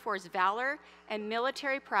emperor for his valor and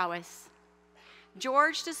military prowess,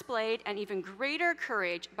 George displayed an even greater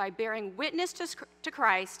courage by bearing witness to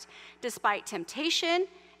Christ despite temptation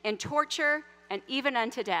and torture and even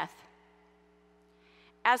unto death.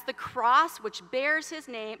 As the cross which bears his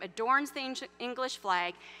name adorns the English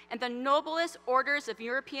flag and the noblest orders of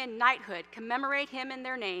European knighthood commemorate him in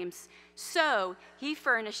their names, so he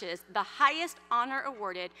furnishes the highest honor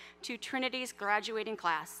awarded to Trinity's graduating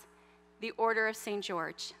class, the Order of St.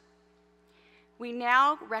 George. We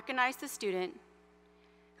now recognize the student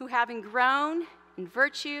who, having grown in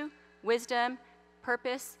virtue, wisdom,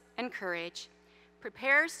 purpose, and courage,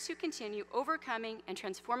 prepares to continue overcoming and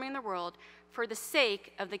transforming the world for the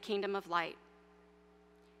sake of the kingdom of light.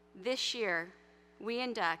 This year, we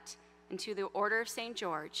induct into the Order of St.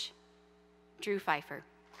 George, Drew Pfeiffer.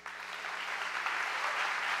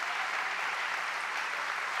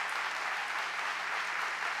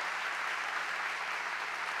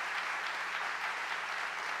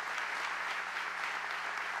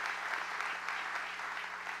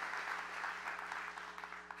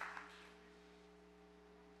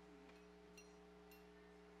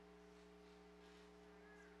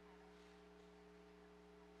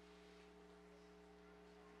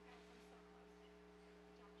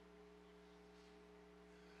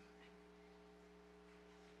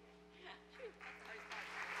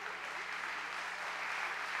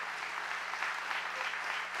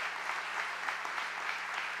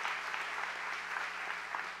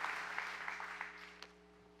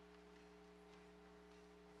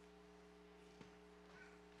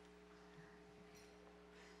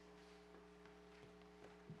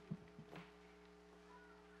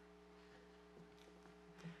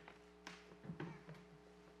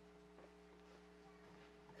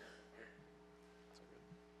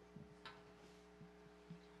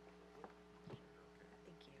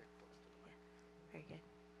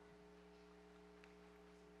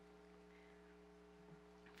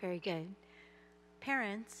 Very good.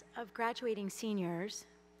 Parents of graduating seniors,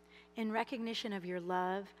 in recognition of your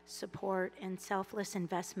love, support, and selfless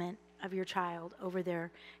investment of your child over their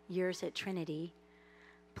years at Trinity,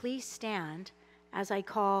 please stand as I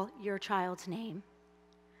call your child's name.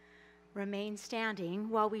 Remain standing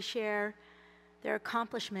while we share their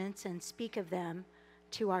accomplishments and speak of them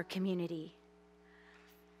to our community.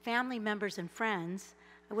 Family members and friends,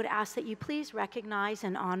 I would ask that you please recognize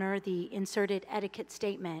and honor the inserted etiquette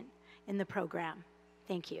statement in the program.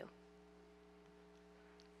 Thank you.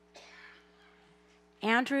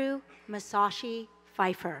 Andrew Masashi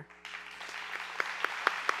Pfeiffer.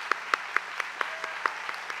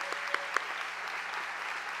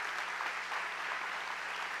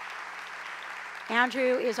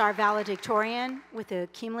 Andrew is our valedictorian with a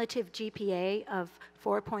cumulative GPA of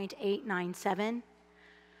 4.897.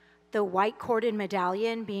 The white corded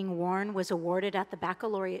medallion being worn was awarded at the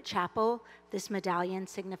Baccalaureate Chapel. This medallion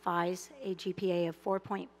signifies a GPA of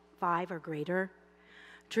 4.5 or greater.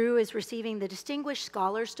 Drew is receiving the Distinguished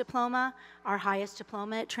Scholars Diploma, our highest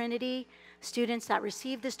diploma at Trinity. Students that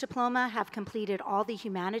receive this diploma have completed all the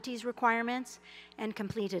humanities requirements and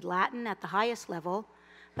completed Latin at the highest level,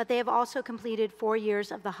 but they have also completed 4 years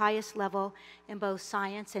of the highest level in both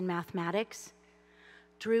science and mathematics.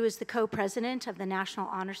 Drew is the co-president of the National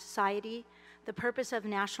Honor Society. The purpose of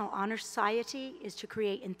National Honor Society is to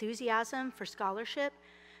create enthusiasm for scholarship,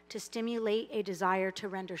 to stimulate a desire to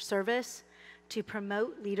render service, to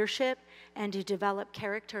promote leadership, and to develop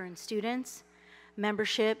character in students.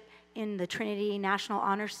 Membership in the Trinity National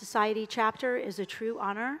Honor Society chapter is a true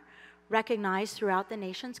honor, recognized throughout the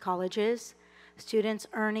nation's colleges. Students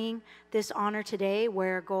earning this honor today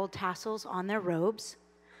wear gold tassels on their robes.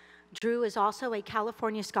 Drew is also a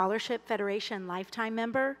California Scholarship Federation lifetime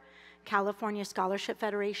member. California Scholarship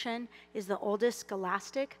Federation is the oldest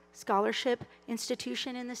scholastic scholarship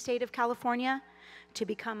institution in the state of California. To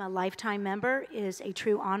become a lifetime member is a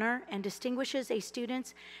true honor and distinguishes a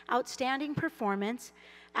student's outstanding performance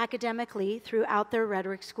academically throughout their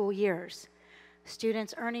rhetoric school years.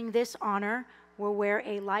 Students earning this honor will wear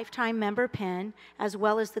a lifetime member pin as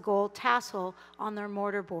well as the gold tassel on their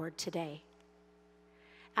mortarboard today.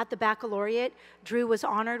 At the baccalaureate, Drew was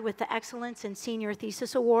honored with the Excellence in Senior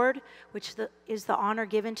Thesis Award, which is the honor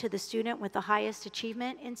given to the student with the highest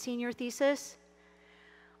achievement in senior thesis.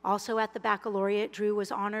 Also at the baccalaureate, Drew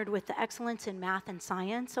was honored with the Excellence in Math and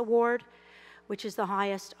Science Award, which is the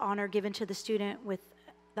highest honor given to the student with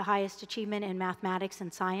the highest achievement in mathematics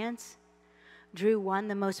and science. Drew won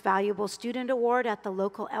the Most Valuable Student Award at the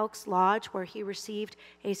local Elks Lodge, where he received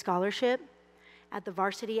a scholarship. At the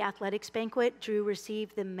varsity athletics banquet, Drew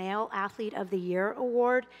received the Male Athlete of the Year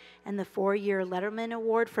Award and the 4-year Letterman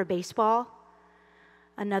Award for baseball.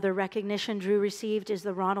 Another recognition Drew received is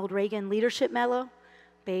the Ronald Reagan Leadership Medal,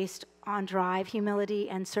 based on drive, humility,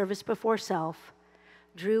 and service before self.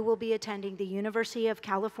 Drew will be attending the University of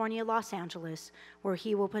California, Los Angeles, where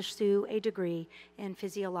he will pursue a degree in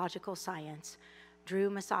physiological science. Drew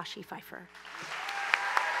Masashi Pfeiffer.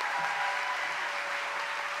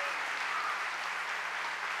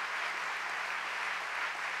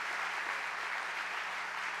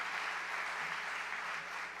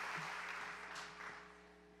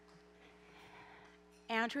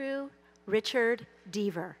 Andrew Richard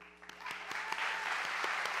Deaver.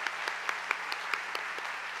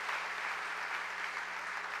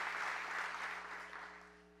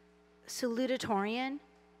 Salutatorian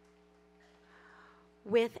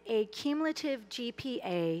with a cumulative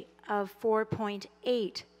GPA of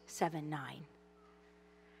 4.879.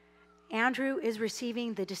 Andrew is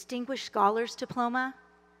receiving the Distinguished Scholars Diploma,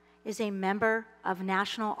 is a member of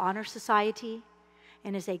National Honor Society,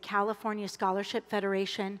 and is a California Scholarship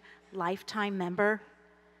Federation lifetime member.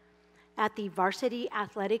 At the Varsity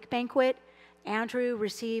Athletic Banquet, Andrew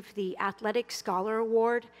received the Athletic Scholar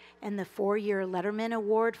Award and the 4-year Letterman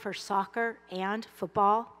Award for soccer and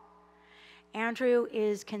football. Andrew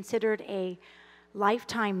is considered a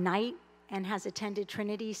lifetime Knight and has attended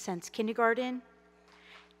Trinity since kindergarten.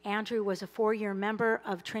 Andrew was a 4-year member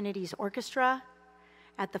of Trinity's orchestra.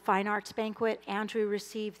 At the Fine Arts Banquet, Andrew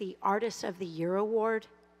received the Artist of the Year Award.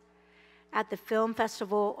 At the Film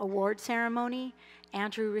Festival Award Ceremony,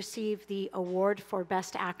 Andrew received the award for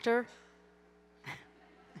Best Actor.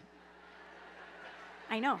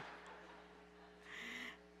 I know.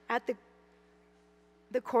 At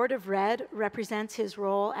the Court of Red represents his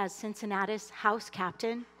role as Cincinnati's House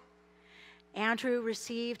Captain. Andrew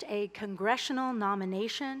received a congressional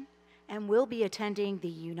nomination and will be attending the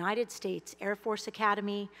United States Air Force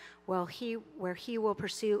Academy, where he will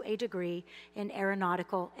pursue a degree in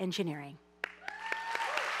aeronautical engineering.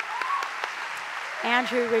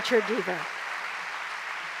 Andrew Richard Deaver.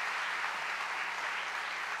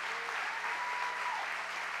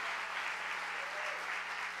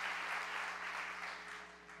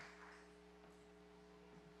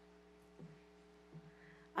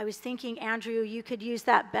 I was thinking, Andrew, you could use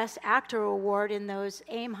that Best Actor award in those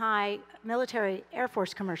Aim High military Air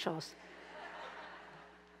Force commercials.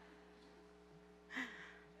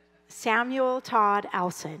 Samuel Todd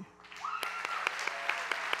Alson.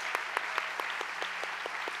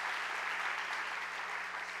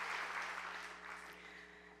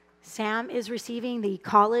 Sam is receiving the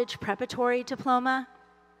College Preparatory Diploma.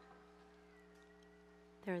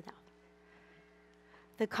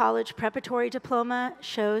 The College Preparatory Diploma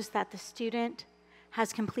shows that the student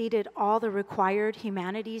has completed all the required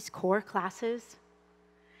humanities core classes,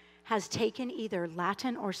 has taken either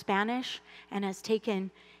Latin or Spanish, and has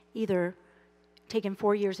taken 4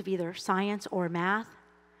 years of either science or math.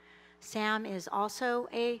 Sam is also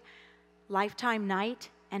a lifetime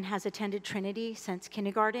Knight and has attended Trinity since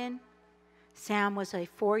kindergarten. Sam was a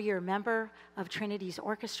 4-year member of Trinity's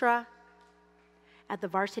orchestra. At the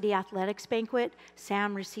Varsity Athletics Banquet,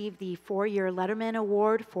 Sam received the 4-year Letterman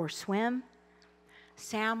Award for swim.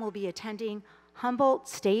 Sam will be attending Humboldt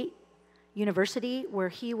State University, where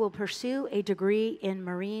he will pursue a degree in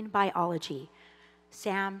marine biology.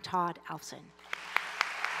 Sam Todd Alson.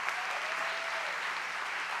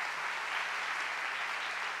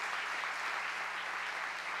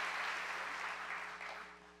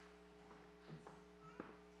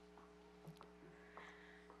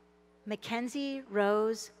 Mackenzie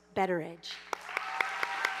Rose Betteridge.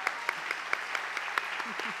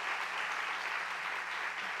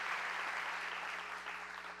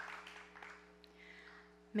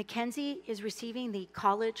 Mackenzie is receiving the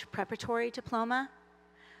College Preparatory Diploma.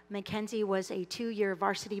 Mackenzie was a 2-year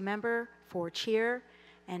varsity member for cheer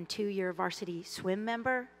and 2-year varsity swim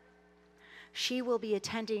member. She will be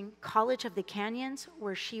attending College of the Canyons,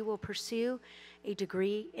 where she will pursue a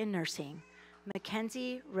degree in nursing.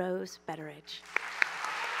 Mackenzie Rose Betteridge.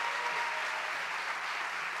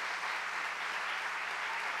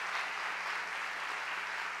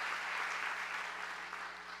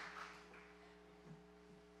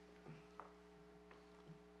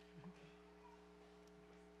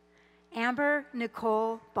 Amber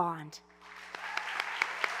Nicole Bond.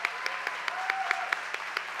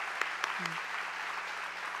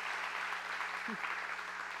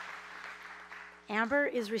 Amber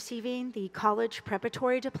is receiving the College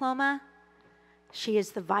Preparatory Diploma. She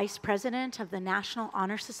is the Vice President of the National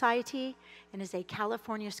Honor Society and is a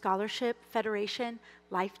California Scholarship Federation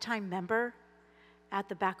lifetime member. At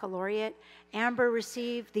the baccalaureate, Amber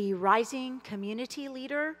received the Rising Community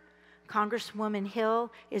Leader. Congresswoman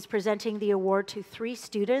Hill is presenting the award to 3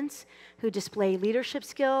 students who display leadership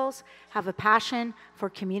skills, have a passion for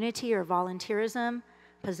community or volunteerism,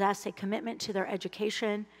 possess a commitment to their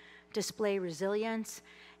education, display resilience,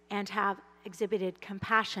 and have exhibited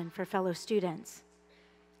compassion for fellow students.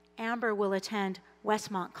 Amber will attend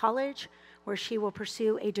Westmont College, where she will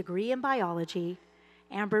pursue a degree in biology.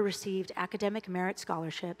 Amber received academic merit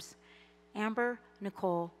scholarships. Amber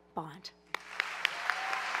Nicole Bond.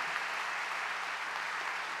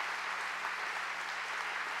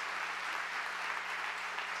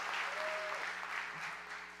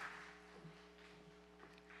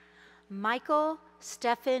 Michael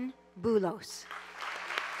Stefan Boulos.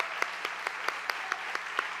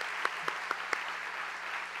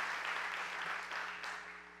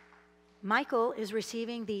 Michael is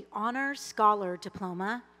receiving the Honors Scholar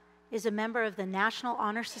Diploma, is a member of the National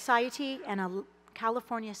Honor Society and a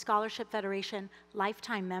California Scholarship Federation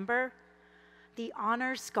lifetime member. The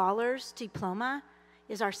Honors Scholars Diploma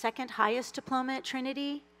is our second highest diploma at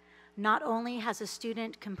Trinity. Not only has a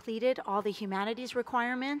student completed all the humanities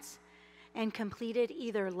requirements and completed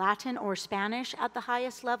either Latin or Spanish at the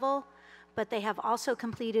highest level, but they have also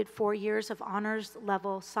completed 4 years of honors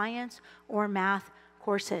level science or math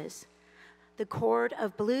courses. The cord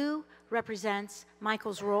of blue represents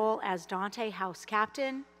Michael's role as Dante House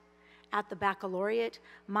Captain. At the baccalaureate,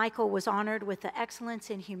 Michael was honored with the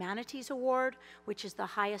Excellence in Humanities Award, which is the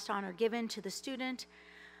highest honor given to the student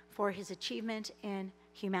for his achievement in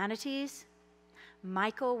humanities.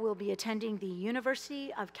 Michael will be attending the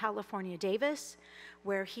University of California, Davis,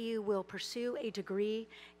 where he will pursue a degree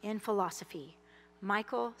in philosophy.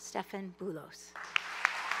 Michael Stefan Boulos.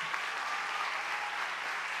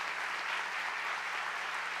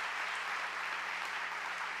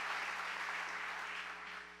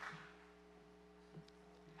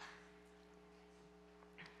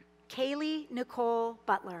 Kaylee Nicole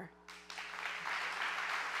Butler.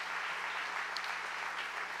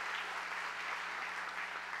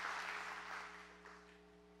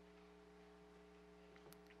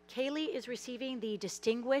 Kaylee is receiving the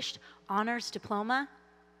Distinguished Honors Diploma,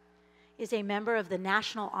 is a member of the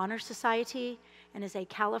National Honor Society, and is a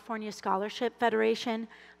California Scholarship Federation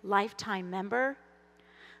lifetime member.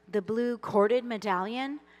 The blue corded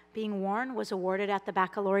medallion being worn was awarded at the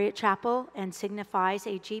Baccalaureate Chapel and signifies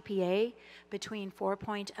a GPA between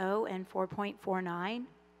 4.0 and 4.49.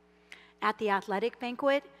 At the athletic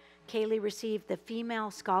banquet, Kaylee received the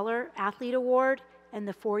Female Scholar Athlete Award and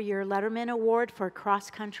the 4-year Letterman Award for cross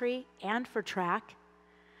country and for track.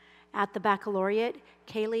 At the baccalaureate,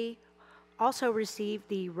 Kaylee also received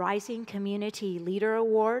the Rising Community Leader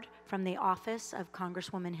Award from the Office of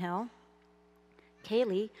Congresswoman Hill.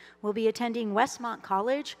 Kaylee will be attending Westmont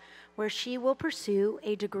College, where she will pursue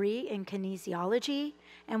a degree in kinesiology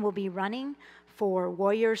and will be running for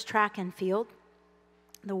Warriors Track and Field,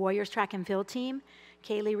 the Warriors Track and Field team.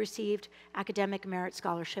 Kaylee received academic merit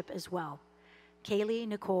scholarship as well. Kaylee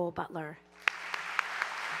Nicole Butler.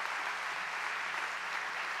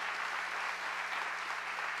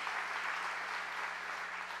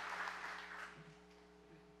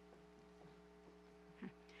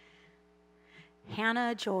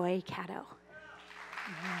 Hannah Joy Caddo.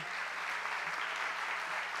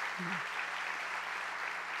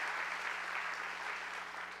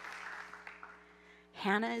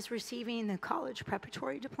 Hannah is receiving the College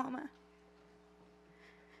Preparatory Diploma,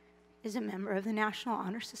 is a member of the National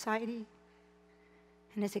Honor Society,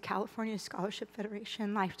 and is a California Scholarship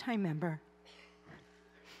Federation lifetime member.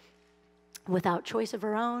 Without choice of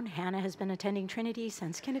her own, Hannah has been attending Trinity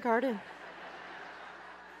since kindergarten.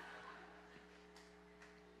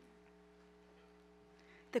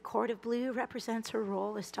 The cord of blue represents her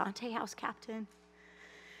role as Dante House Captain.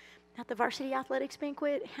 At the varsity athletics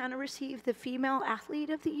banquet, Hannah received the Female Athlete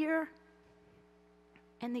of the Year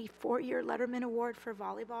and the 4-year Letterman Award for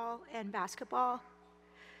volleyball and basketball.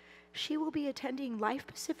 She will be attending Life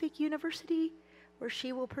Pacific University, where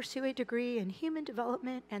she will pursue a degree in human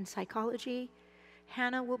development and psychology.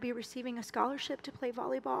 Hannah will be receiving a scholarship to play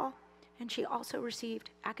volleyball, and she also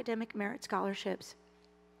received academic merit scholarships.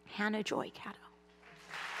 Hannah Joy Caddo.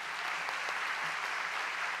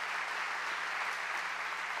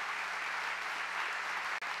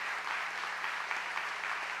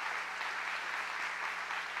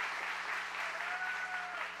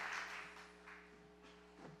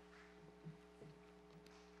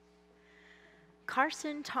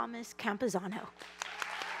 Carson Thomas Campuzano.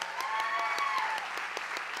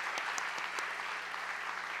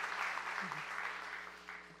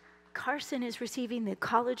 Carson is receiving the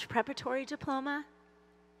College Preparatory Diploma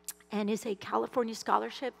and is a California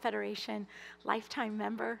Scholarship Federation lifetime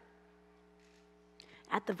member.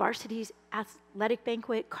 At the varsity's athletic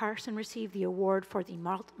banquet, Carson received the award for the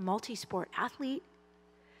multi-sport athlete.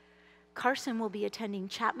 Carson will be attending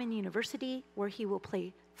Chapman University, where he will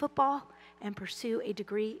play football and pursue a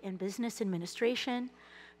degree in business administration.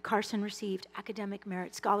 Carson received academic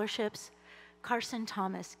merit scholarships. Carson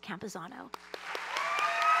Thomas Campuzano.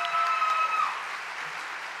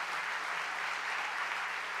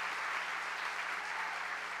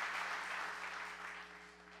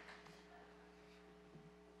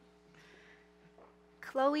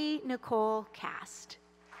 Chloe Nicole Cast.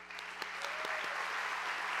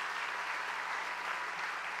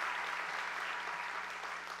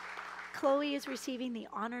 Chloe is receiving the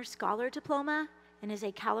Honor Scholar Diploma and is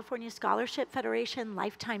a California Scholarship Federation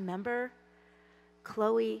lifetime member.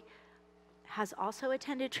 Chloe has also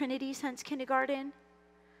attended Trinity since kindergarten.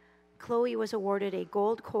 Chloe was awarded a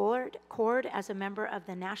gold cord as a member of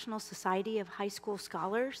the National Society of High School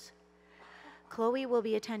Scholars. Chloe will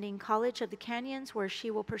be attending College of the Canyons, where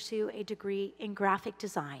she will pursue a degree in graphic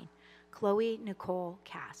design. Chloe Nicole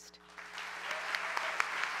Cast.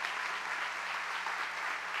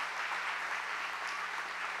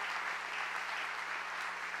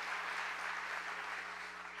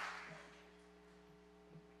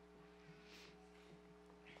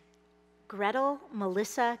 Gretel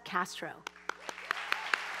Melissa Castro.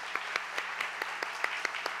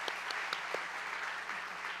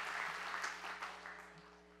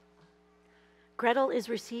 Gretel is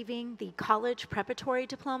receiving the College Preparatory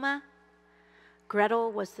Diploma.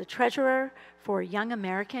 Gretel was the treasurer for Young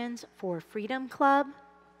Americans for Freedom Club.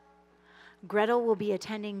 Gretel will be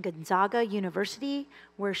attending Gonzaga University,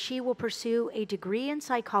 where she will pursue a degree in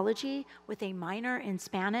psychology with a minor in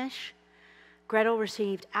Spanish. Gretel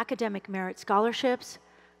received academic merit scholarships.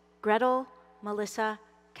 Gretel Melissa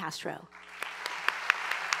Castro.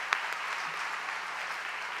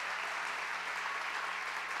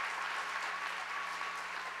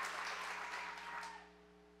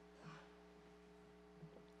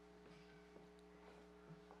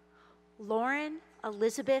 Lauren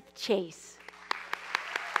Elizabeth Chase.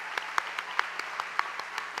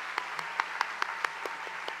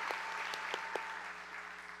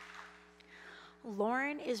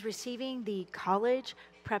 Lauren is receiving the College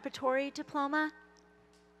Preparatory Diploma.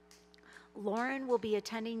 Lauren will be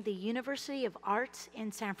attending the University of Arts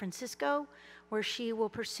in San Francisco, where she will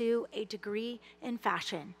pursue a degree in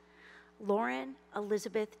fashion. Lauren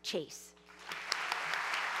Elizabeth Chase.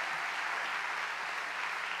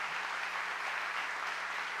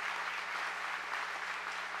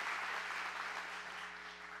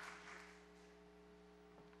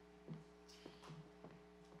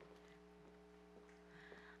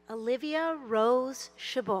 Olivia Rose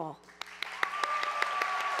Chabot.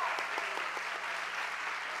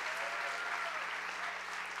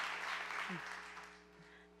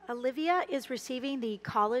 Olivia is receiving the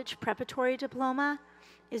College Preparatory Diploma,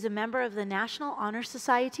 is a member of the National Honor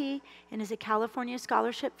Society, and is a California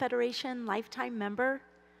Scholarship Federation lifetime member.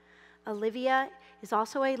 Olivia is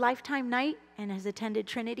also a lifetime Knight and has attended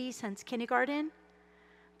Trinity since kindergarten.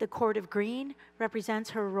 The Court of Green represents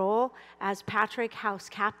her role as Patrick House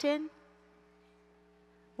Captain,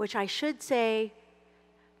 which I should say,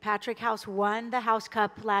 Patrick House won the House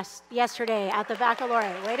Cup yesterday at the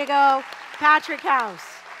baccalaureate. Way to go, Patrick House.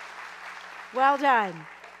 Well done.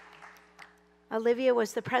 Olivia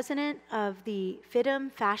was the president of the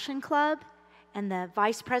FIDM Fashion Club and the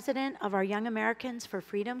vice president of our Young Americans for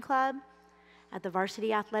Freedom Club. At the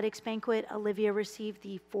Varsity Athletics Banquet, Olivia received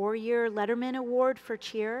the 4-year Letterman Award for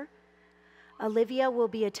cheer. Olivia will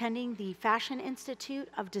be attending the Fashion Institute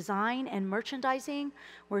of Design and Merchandising,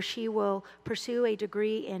 where she will pursue a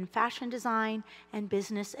degree in fashion design and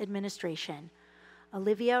business administration.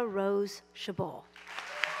 Olivia Rose Chabot.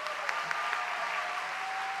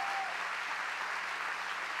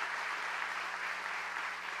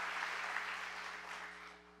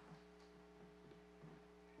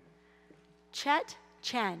 Chet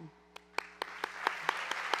Chen.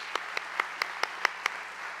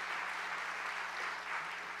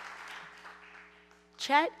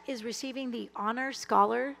 Chet is receiving the Honor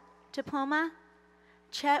Scholar Diploma.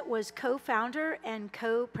 Chet was co-founder and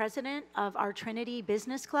co-president of our Trinity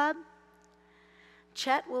Business Club.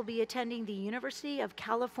 Chet will be attending the University of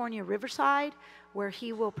California, Riverside, where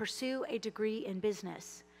he will pursue a degree in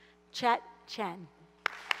business. Chet Chen.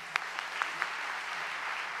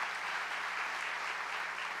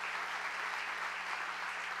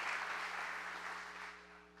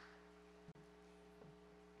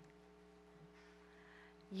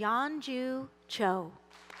 Yanju Cho.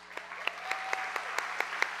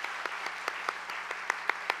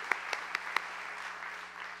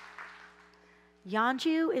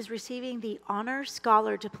 Yanju is receiving the Honor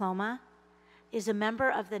Scholar Diploma, is a member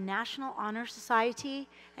of the National Honor Society,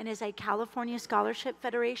 and is a California Scholarship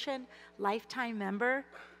Federation lifetime member.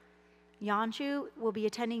 Yanju will be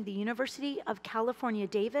attending the University of California,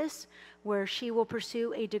 Davis, where she will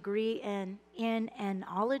pursue a degree in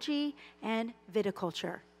enology and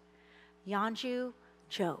viticulture. Yanju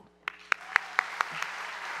Cho.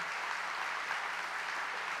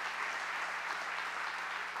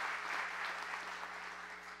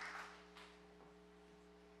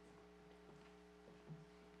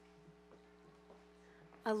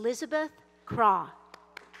 Elizabeth Craw.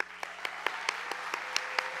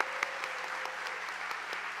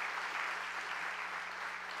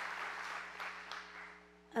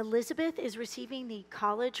 Elizabeth is receiving the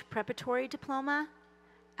College Preparatory Diploma.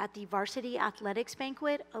 At the Varsity Athletics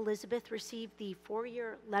Banquet, Elizabeth received the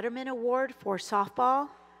 4-year Letterman Award for softball.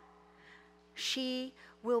 She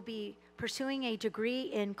will be pursuing a degree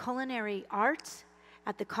in culinary arts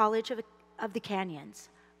at the College of the Canyons.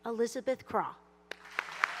 Elizabeth Craw.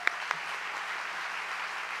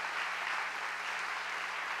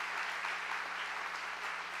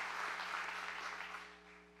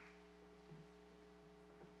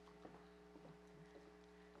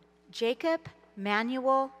 Jacob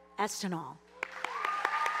Manuel Estinal.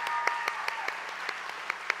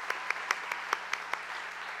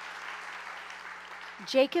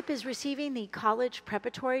 Jacob is receiving the College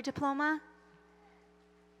Preparatory Diploma.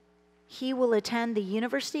 He will attend the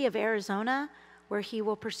University of Arizona, where he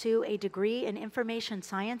will pursue a degree in Information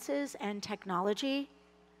Sciences and Technology.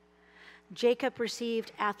 Jacob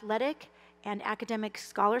received athletic and academic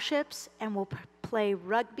scholarships and will play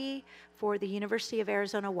rugby for the University of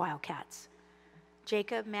Arizona Wildcats.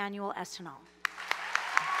 Jacob Manuel Estinal.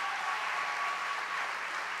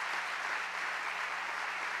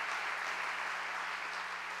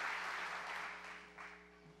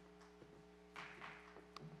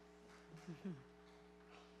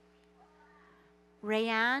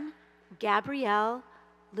 Rayanne Gabrielle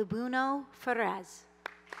Lubuno Ferez.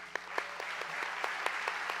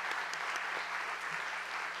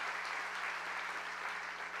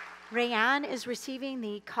 Rayanne is receiving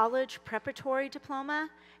the College Preparatory Diploma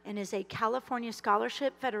and is a California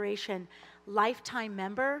Scholarship Federation lifetime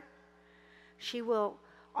member. She will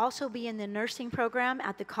also be in the nursing program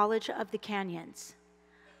at the College of the Canyons.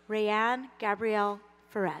 Rayanne Gabrielle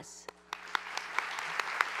Ferez.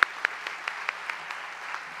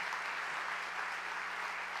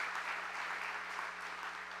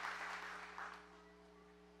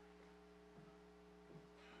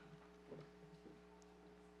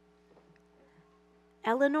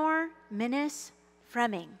 Eleanor Minnis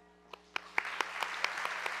Fremming.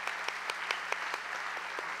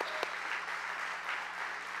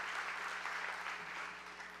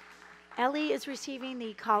 Ellie is receiving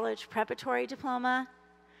the College Preparatory Diploma.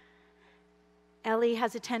 Ellie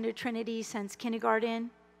has attended Trinity since kindergarten.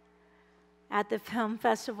 At the Film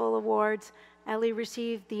Festival Awards, Ellie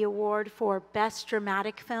received the award for Best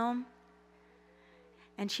Dramatic Film.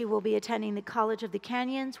 And she will be attending the College of the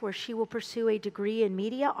Canyons, where she will pursue a degree in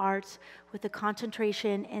media arts with a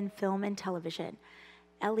concentration in film and television.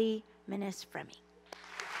 Ellie Minnis Fremming.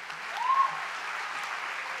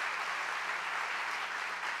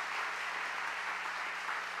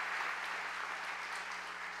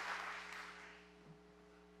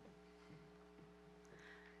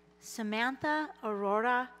 Samantha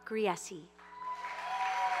Aurora Griesi.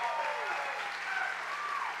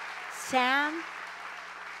 Sam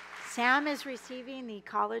is receiving the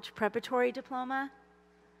College Preparatory Diploma.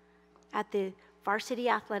 At the Varsity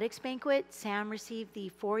Athletics Banquet, Sam received the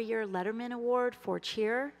 4-year Letterman Award for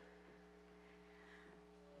cheer.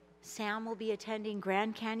 Sam will be attending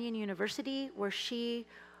Grand Canyon University, where she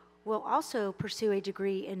will also pursue a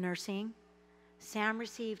degree in nursing. Sam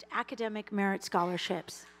received academic merit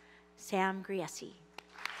scholarships. Sam Griesi.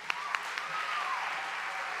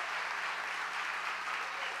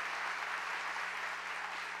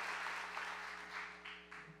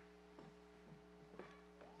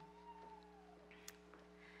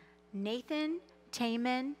 Nathan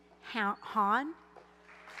Taman Hahn.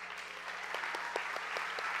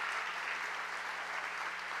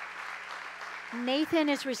 Nathan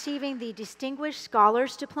is receiving the Distinguished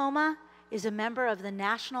Scholars Diploma, is a member of the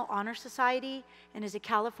National Honor Society, and is a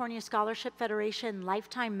California Scholarship Federation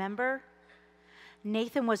lifetime member.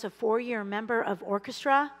 Nathan was a 4-year member of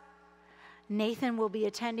orchestra. Nathan will be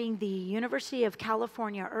attending the University of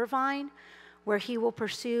California, Irvine, where he will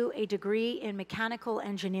pursue a degree in mechanical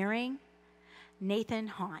engineering, Nathan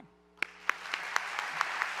Hahn.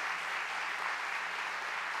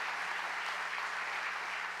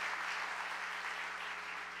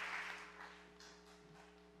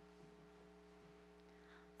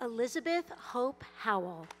 Elizabeth Hope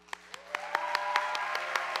Howell.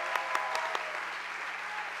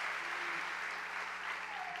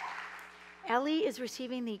 Ellie is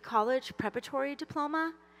receiving the college preparatory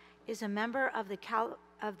diploma, is a member of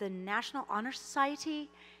the National Honor Society,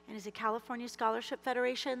 and is a California Scholarship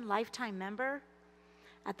Federation lifetime member.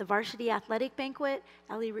 At the varsity athletic banquet,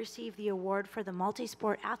 Ellie received the award for the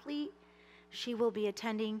multi-sport athlete. She will be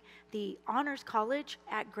attending the Honors College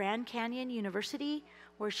at Grand Canyon University,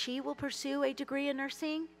 where she will pursue a degree in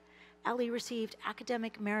nursing. Ellie received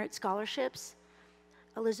academic merit scholarships.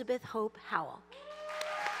 Elizabeth Hope Howell.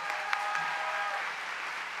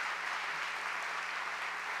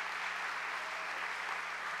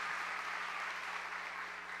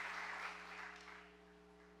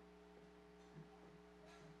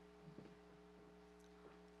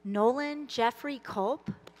 Nolan Jeffrey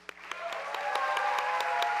Culp.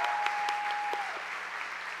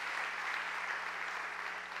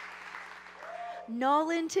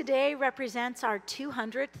 Nolan today represents our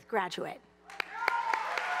 200th graduate.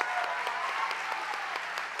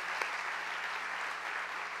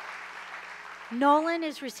 Nolan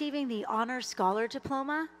is receiving the Honor Scholar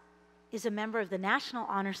Diploma, is a member of the National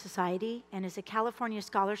Honor Society, and is a California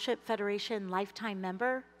Scholarship Federation lifetime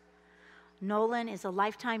member. Nolan is a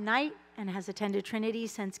lifetime Knight and has attended Trinity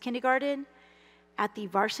since kindergarten. At the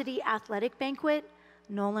varsity athletic banquet,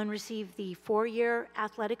 Nolan received the 4-year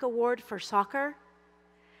athletic award for soccer.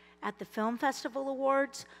 At the Film Festival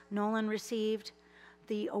Awards, Nolan received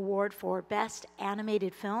the award for Best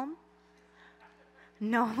Animated Film.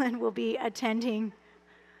 Nolan will be attending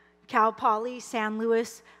Cal Poly San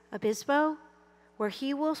Luis Obispo, where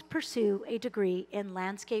he will pursue a degree in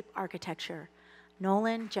landscape architecture.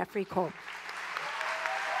 Nolan Jeffrey Cole.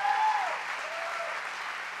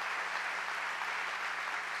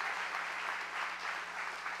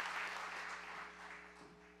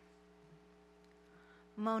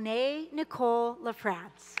 Monet Nicole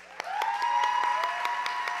LaFrance.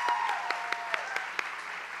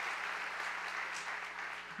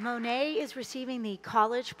 Monet is receiving the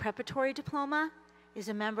college preparatory diploma, is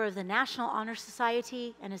a member of the National Honor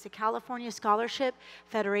Society, and is a California Scholarship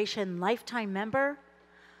Federation lifetime member.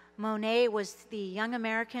 Monet was the Young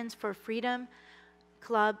Americans for Freedom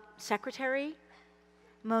Club secretary.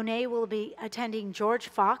 Monet will be attending George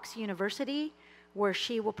Fox University, where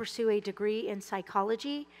she will pursue a degree in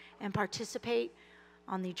psychology and participate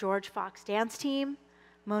on the George Fox dance team.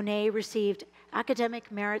 Monet received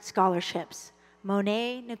academic merit scholarships.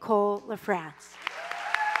 Monet Nicole LaFrance.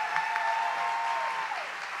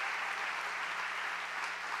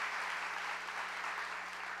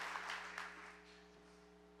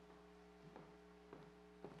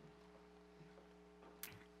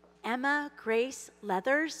 Emma Grace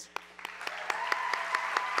Leathers.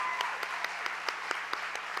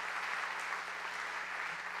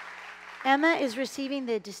 Emma is receiving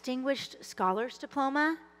the Distinguished Scholars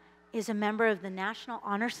Diploma, is a member of the National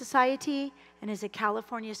Honor Society, and is a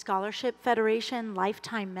California Scholarship Federation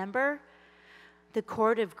lifetime member. The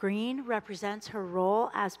Court of Green represents her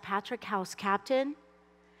role as Patrick House Captain.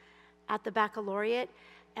 At the baccalaureate,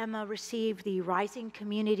 Emma received the Rising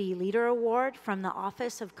Community Leader Award from the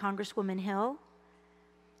Office of Congresswoman Hill.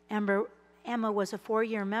 Emma was a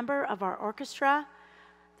 4-year member of our orchestra,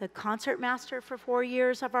 the concertmaster for 4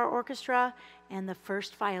 years of our orchestra, and the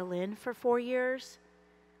first violin for 4 years.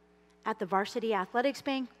 At the varsity athletics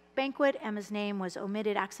banquet, Emma's name was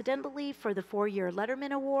omitted accidentally for the 4-year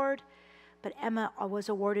Letterman Award, but Emma was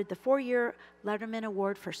awarded the 4-year Letterman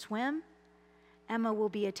Award for swim. Emma will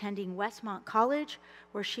be attending Westmont College,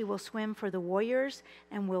 where she will swim for the Warriors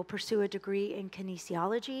and will pursue a degree in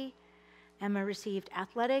kinesiology. Emma received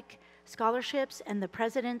athletic scholarships and the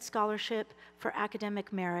President's Scholarship for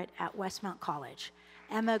Academic Merit at Westmont College.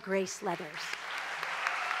 Emma Grace Leathers.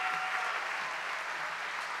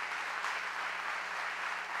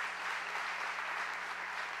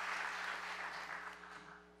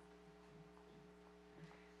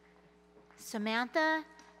 Samantha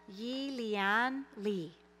Yi Lian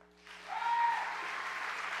Lee.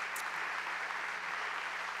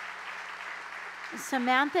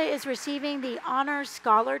 Samantha is receiving the Honors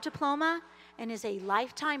Scholar Diploma and is a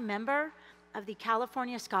lifetime member of the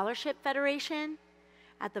California Scholarship Federation.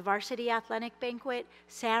 At the varsity athletic banquet,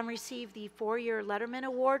 Sam received the 4-year Letterman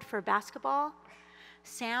Award for basketball.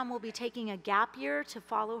 Sam will be taking a gap year to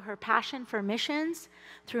follow her passion for missions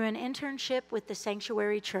through an internship with the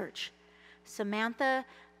Sanctuary Church. Samantha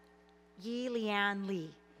Yi Lian Lee.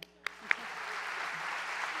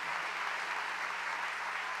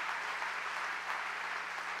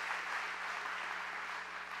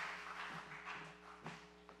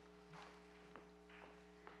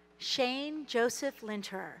 Shane Joseph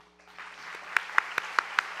Linter.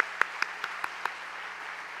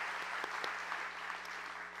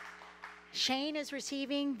 Shane is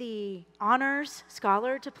receiving the Honors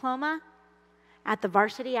Scholar Diploma. At the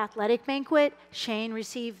Varsity Athletic Banquet, Shane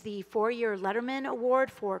received the 4-year Letterman Award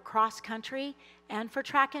for cross country and for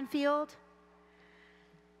track and field.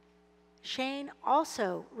 Shane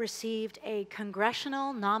also received a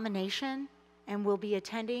congressional nomination and will be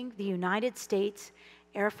attending the United States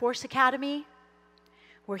Air Force Academy,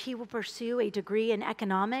 where he will pursue a degree in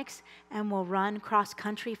economics and will run cross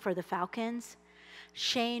country for the Falcons.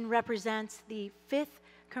 Shane represents the 5th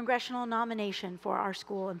congressional nomination for our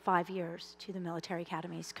school in 5 years to the military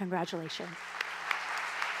academies. Congratulations.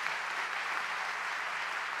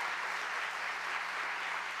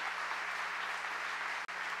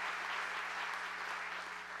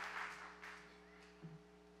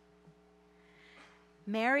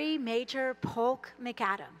 Mary Major Polk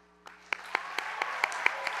McAdam.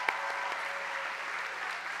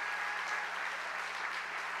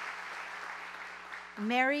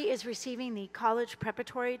 Mary is receiving the College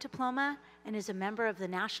Preparatory Diploma and is a member of the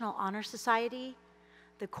National Honor Society.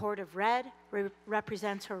 The Court of Red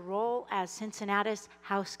represents her role as Cincinnati's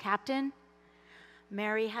House Captain.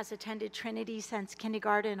 Mary has attended Trinity since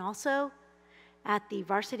kindergarten also. At the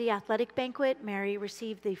Varsity Athletic Banquet, Mary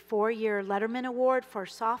received the 4-year Letterman Award for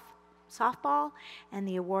softball and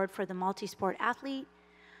the award for the multi-sport athlete.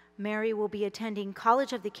 Mary will be attending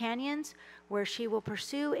College of the Canyons, where she will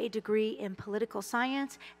pursue a degree in political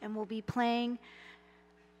science and will be playing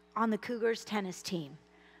on the Cougars tennis team.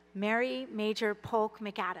 Mary Major Polk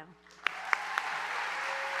McAdam.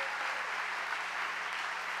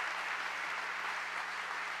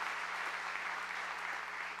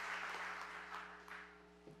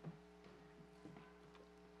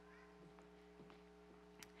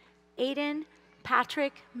 Aiden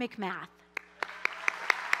Patrick McMath.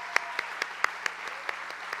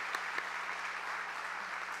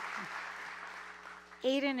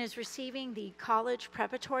 Aiden is receiving the College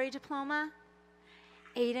Preparatory Diploma.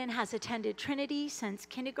 Aiden has attended Trinity since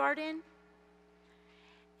kindergarten.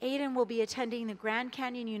 Aiden will be attending the Grand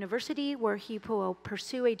Canyon University, where he will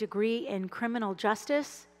pursue a degree in criminal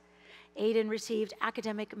justice. Aiden received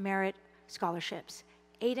academic merit scholarships.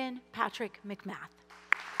 Aiden Patrick McMath.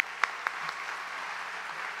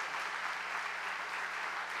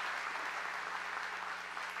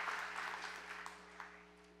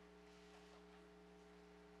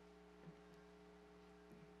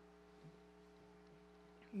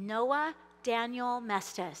 Noah Daniel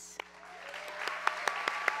Mestis.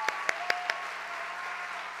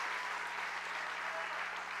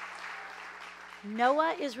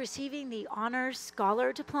 Noah is receiving the Honors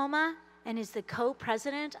Scholar Diploma and is the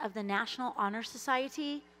co-president of the National Honor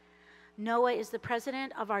Society. Noah is the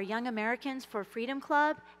president of our Young Americans for Freedom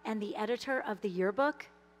Club and the editor of the yearbook.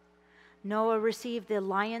 Noah received the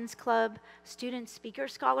Lions Club Student Speaker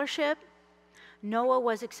Scholarship. Noah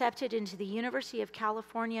was accepted into the University of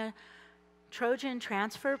California Trojan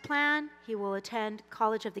Transfer Plan. He will attend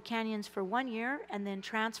College of the Canyons for 1 year and then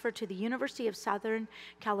transfer to the University of Southern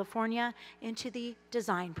California into the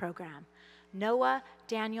design program. Noah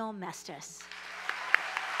Daniel Mestis.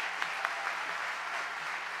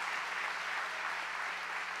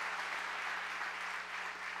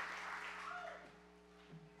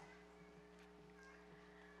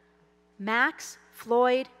 Max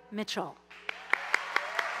Floyd Mitchell.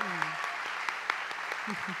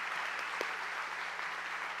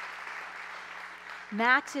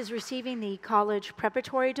 Max is receiving the College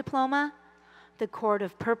Preparatory Diploma. The Court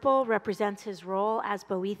of Purple represents his role as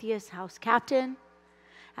Boethius House Captain.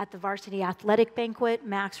 At the Varsity Athletic Banquet,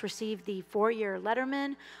 Max received the 4-year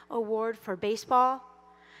Letterman Award for baseball.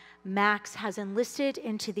 Max has enlisted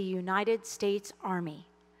into the United States Army.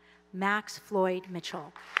 Max Floyd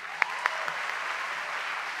Mitchell.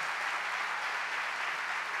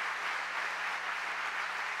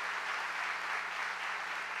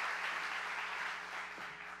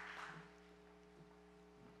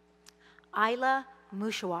 Isla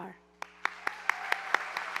Mushawar.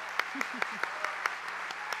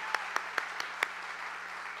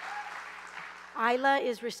 Isla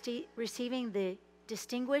is receiving the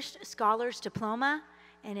Distinguished Scholars Diploma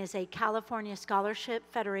and is a California Scholarship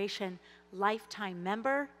Federation lifetime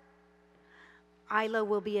member. Isla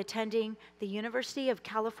will be attending the University of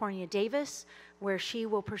California, Davis, where she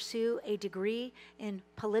will pursue a degree in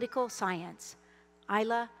political science.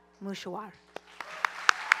 Isla Mushawar.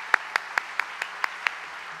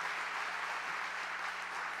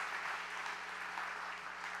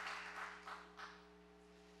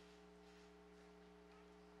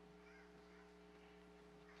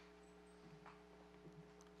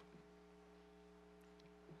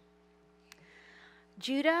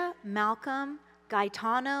 Judah Malcolm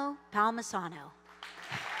Gaetano Palmisano.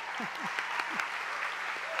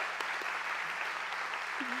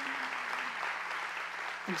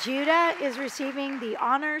 Judah is receiving the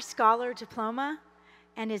Honors Scholar Diploma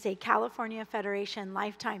and is a California Federation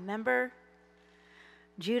lifetime member.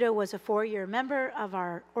 Judah was a 4-year member of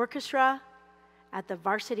our orchestra. At the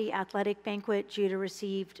Varsity Athletic Banquet, Judah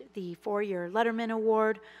received the 4-year Letterman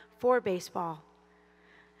Award for baseball.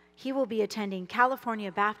 He will be attending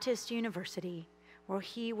California Baptist University, where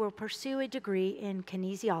he will pursue a degree in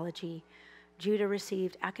kinesiology. Judah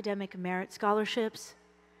received academic merit scholarships.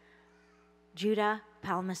 Judah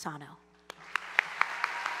Palmisano.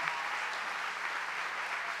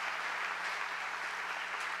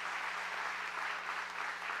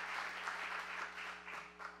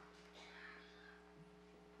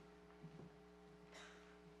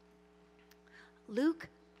 Luke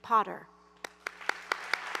Potter.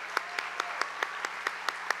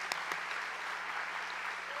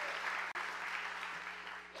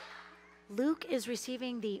 Luke is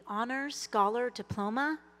receiving the Honors Scholar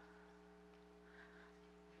Diploma.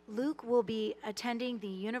 Luke will be attending the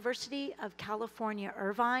University of California,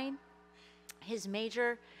 Irvine. His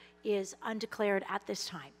major is undeclared at this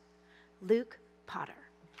time. Luke Potter.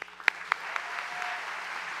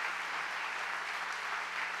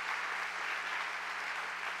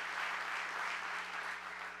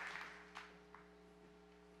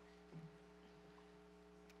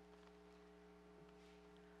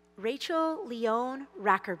 Rachel Leone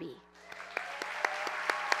Rackerby.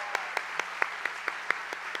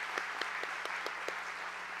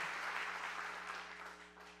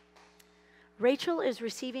 Rachel is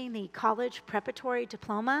receiving the College Preparatory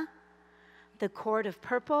Diploma. The Cord of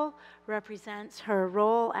Purple represents her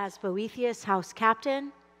role as Boethius House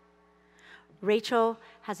Captain. Rachel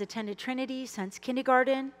has attended Trinity since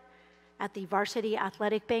kindergarten. At the Varsity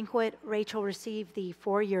Athletic Banquet, Rachel received the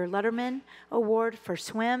 4-year Letterman Award for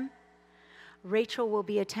swim. Rachel will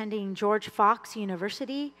be attending George Fox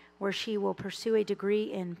University, where she will pursue a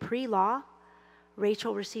degree in pre-law.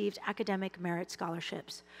 Rachel received academic merit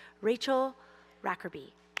scholarships. Rachel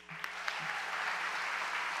Rackerby.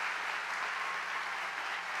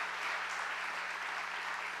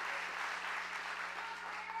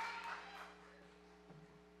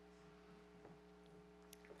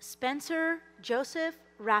 Spencer Joseph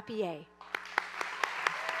Rapier.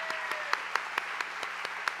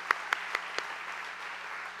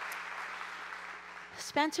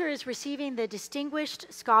 Spencer is receiving the Distinguished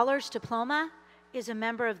Scholars Diploma, is a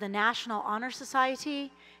member of the National Honor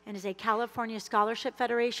Society, and is a California Scholarship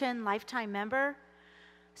Federation lifetime member.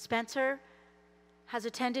 Spencer has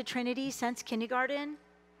attended Trinity since kindergarten.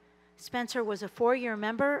 Spencer was a 4-year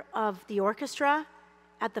member of the orchestra.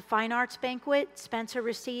 At the Fine Arts Banquet, Spencer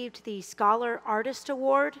received the Scholar Artist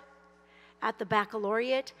Award. At the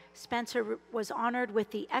Baccalaureate, Spencer was honored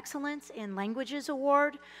with the Excellence in Languages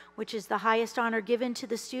Award, which is the highest honor given to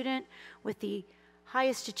the student with the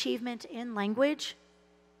highest achievement in language.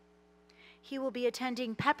 He will be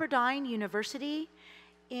attending Pepperdine University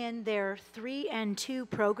in their 3-2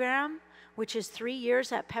 program, which is 3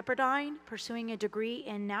 years at Pepperdine, pursuing a degree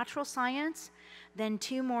in natural science, then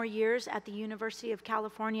 2 more years at the University of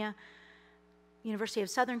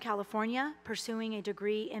Southern California, pursuing a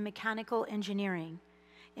degree in mechanical engineering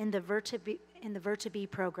in the Verta B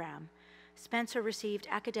program. Spencer received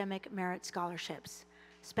academic merit scholarships.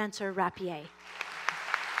 Spencer Rapier.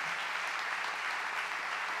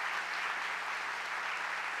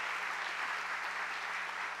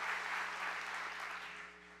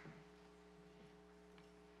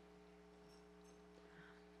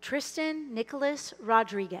 Tristan Nicholas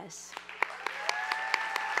Rodriguez.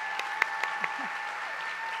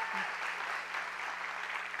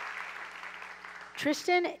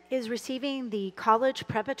 Tristan is receiving the College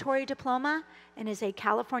Preparatory Diploma and is a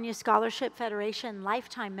California Scholarship Federation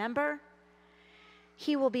lifetime member.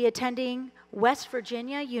 He will be attending West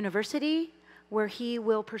Virginia University, where he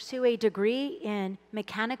will pursue a degree in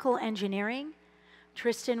mechanical engineering.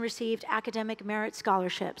 Tristan received academic merit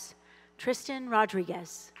scholarships. Tristan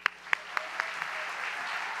Rodriguez.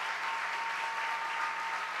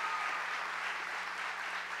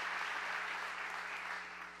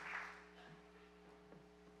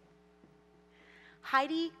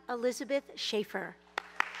 Heidi Elizabeth Schaefer.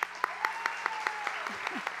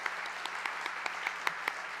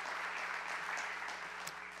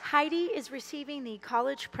 Heidi is receiving the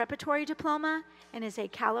College Preparatory Diploma and is a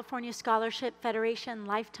California Scholarship Federation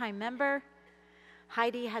lifetime member.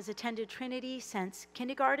 Heidi has attended Trinity since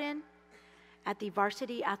kindergarten. At the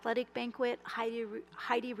varsity athletic banquet,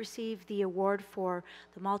 Heidi received the award for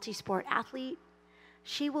the multi-sport athlete.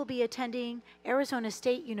 She will be attending Arizona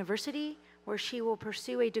State University, where she will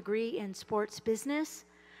pursue a degree in sports business.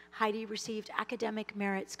 Heidi received academic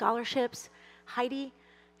merit scholarships. Heidi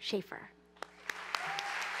Schaefer.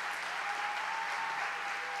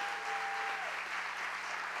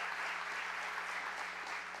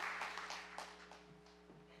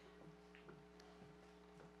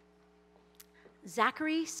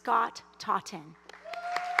 Zachary Scott Totten.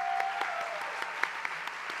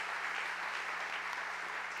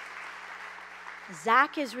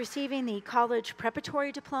 Zach is receiving the College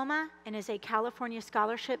Preparatory Diploma and is a California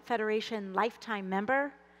Scholarship Federation lifetime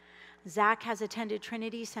member. Zach has attended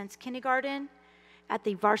Trinity since kindergarten. At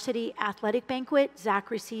the varsity athletic banquet,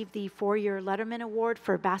 Zach received the 4-year Letterman Award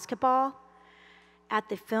for basketball. At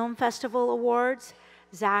the Film Festival Awards,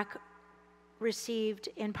 Zach received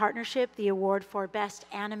in partnership the award for Best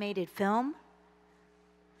Animated Film.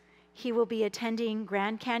 He will be attending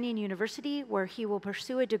Grand Canyon University, where he will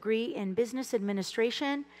pursue a degree in business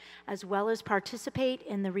administration, as well as participate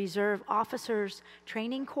in the Reserve Officers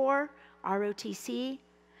Training Corps, ROTC.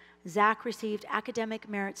 Zach received academic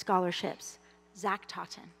merit scholarships. Zach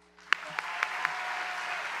Totten.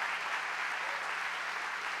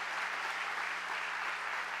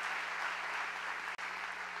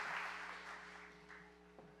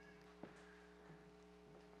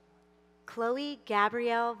 Chloe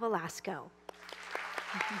Gabrielle Velasco.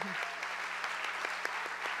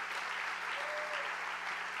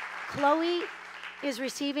 Chloe is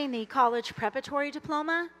receiving the College Preparatory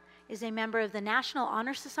Diploma, is a member of the National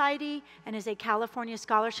Honor Society, and is a California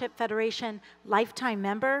Scholarship Federation lifetime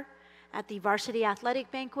member. At the varsity athletic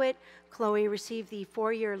banquet, Chloe received the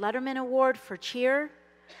 4-year Letterman Award for cheer.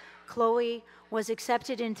 Chloe was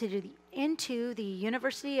accepted into the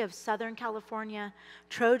University of Southern California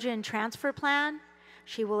Trojan Transfer Plan.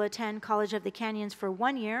 She will attend College of the Canyons for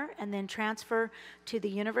 1 year and then transfer to the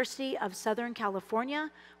University of Southern California,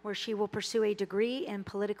 where she will pursue a degree in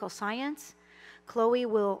political science. Chloe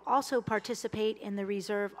will also participate in the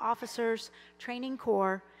Reserve Officers Training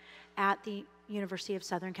Corps at the University of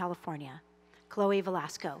Southern California. Chloe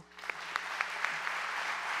Velasco.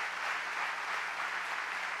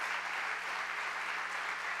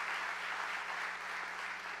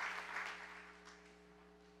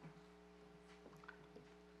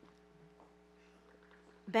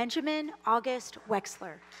 Benjamin August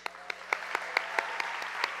Wexler.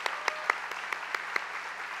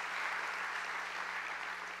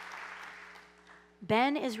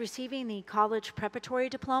 Ben is receiving the College Preparatory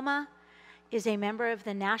Diploma, is a member of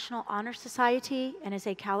the National Honor Society, and is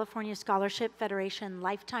a California Scholarship Federation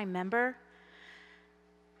lifetime member.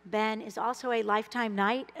 Ben is also a lifetime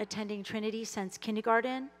Knight, attending Trinity since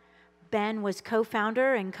kindergarten. Ben was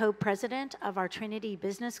co-founder and co-president of our Trinity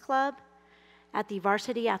Business Club. At the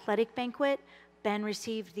varsity athletic banquet, Ben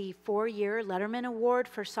received the 4-year Letterman Award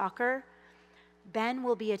for soccer. Ben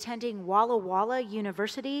will be attending Walla Walla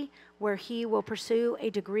University, where he will pursue a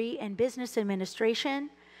degree in business administration.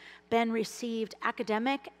 Ben received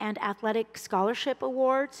academic and athletic scholarship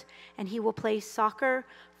awards, and he will play soccer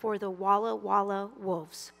for the Walla Walla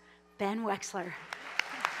Wolves. Ben Wexler.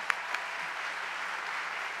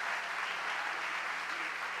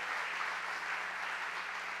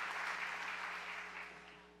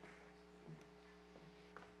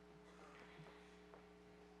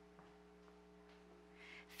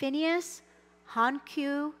 Phineas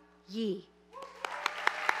Hankyu Yi.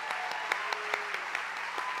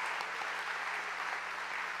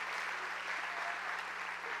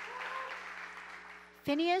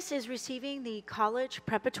 Phineas is receiving the College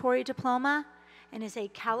Preparatory Diploma and is a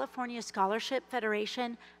California Scholarship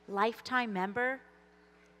Federation lifetime member.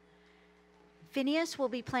 Phineas will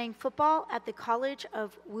be playing football at the College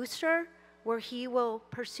of Worcester, where he will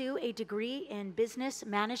pursue a degree in business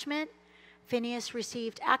management. Phineas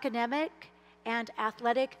received academic and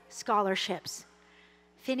athletic scholarships.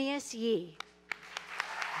 Phineas Yi.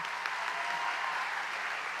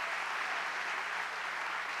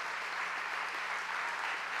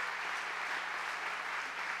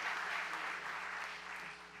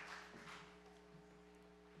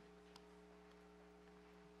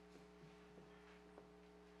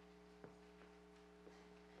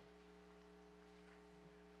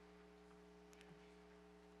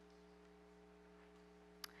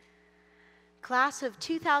 Class of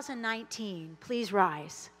 2019, please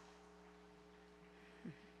rise.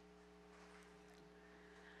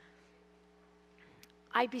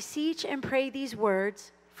 I beseech and pray these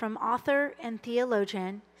words from author and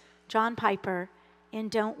theologian John Piper in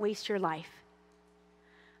Don't Waste Your Life.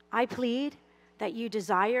 I plead that you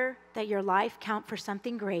desire that your life count for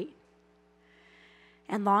something great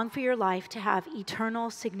and long for your life to have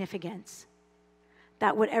eternal significance,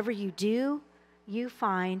 that whatever you do, you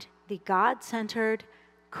find the God-centered,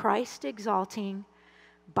 Christ-exalting,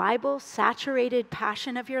 Bible-saturated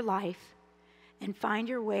passion of your life and find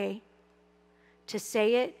your way to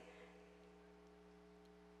say it,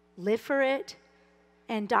 live for it,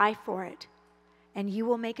 and die for it. And you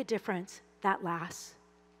will make a difference that lasts.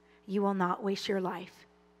 You will not waste your life.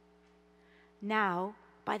 Now,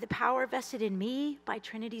 by the power vested in me, by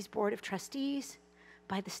Trinity's Board of Trustees,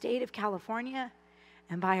 by the state of California,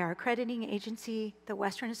 and by our accrediting agency, the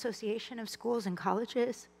Western Association of Schools and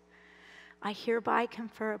Colleges, I hereby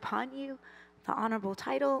confer upon you the honorable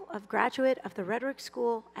title of Graduate of the Rhetoric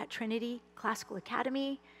School at Trinity Classical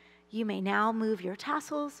Academy. You may now move your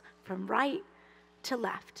tassels from right to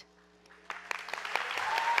left.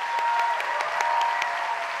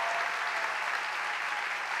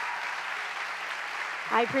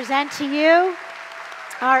 I present to you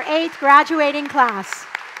our 8th graduating class,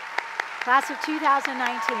 class of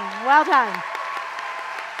 2019. Well done.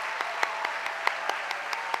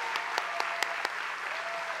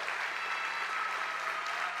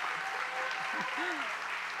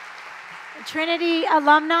 Trinity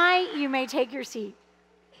alumni, you may take your seat.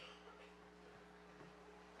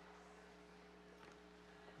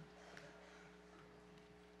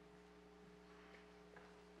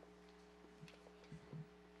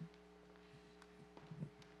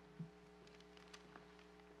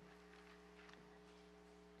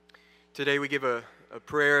 Today we give a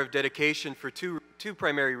prayer of dedication for two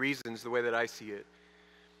primary reasons, the way that I see it.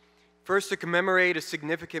 First, to commemorate a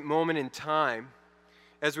significant moment in time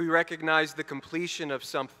as we recognize the completion of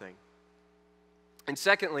something. And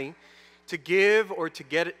secondly, to give or to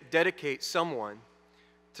dedicate someone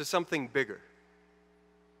to something bigger.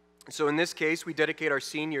 So in this case, we dedicate our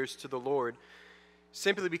seniors to the Lord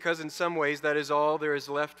simply because in some ways that is all there is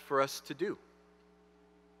left for us to do.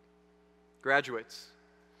 Graduates,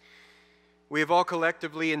 we have all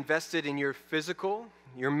collectively invested in your physical,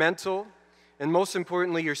 your mental, and most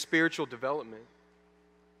importantly, your spiritual development.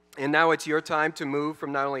 And now it's your time to move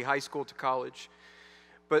from not only high school to college,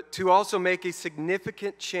 but to also make a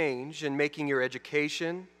significant change in making your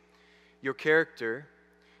education, your character,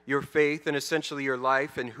 your faith, and essentially your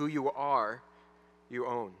life and who you are, your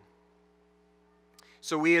own.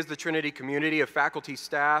 So we as the Trinity community of faculty,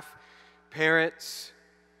 staff, parents,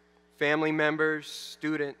 family members,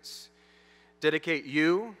 students, dedicate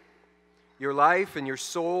you, your life, and your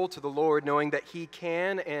soul to the Lord, knowing that He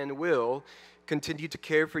can and will continue to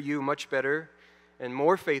care for you much better and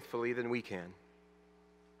more faithfully than we can.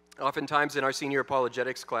 Oftentimes in our senior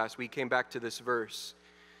apologetics class, we came back to this verse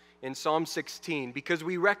in Psalm 16 because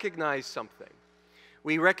we recognize something.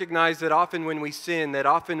 We recognize that often when we sin, that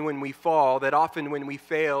often when we fall, that often when we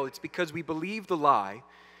fail, it's because we believe the lie.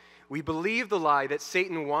 We believe the lie that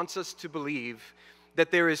Satan wants us to believe,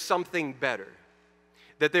 that there is something better,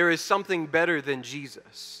 that there is something better than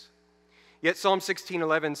Jesus. Yet Psalm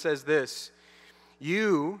 16:11 says this,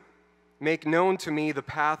 "You make known to me the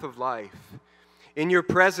path of life. In your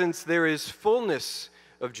presence there is fullness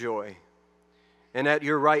of joy, and at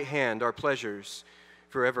your right hand are pleasures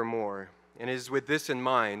forevermore." And it is with this in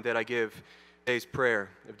mind that I give today's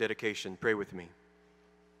prayer of dedication. Pray with me.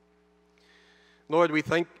 Lord, we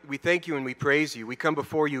thank you and we praise you. We come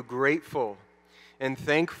before you grateful and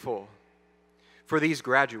thankful for these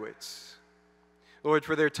graduates. Lord,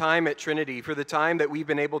 for their time at Trinity, for the time that we've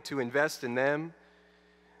been able to invest in them,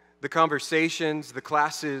 the conversations, the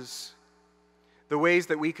classes, the ways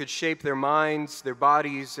that we could shape their minds, their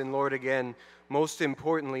bodies, and Lord, again, most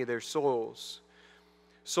importantly, their souls.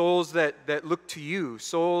 Souls that look to you,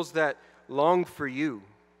 souls that long for you.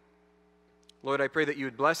 Lord, I pray that you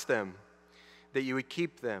would bless them, that you would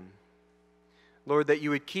keep them. Lord, that you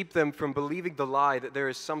would keep them from believing the lie that there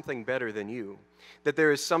is something better than you, that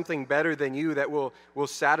there is something better than you that will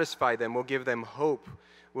satisfy them, will give them hope,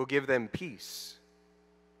 will give them peace.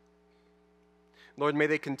 Lord, may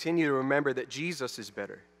they continue to remember that Jesus is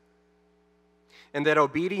better and that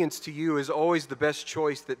obedience to you is always the best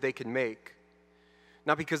choice that they can make,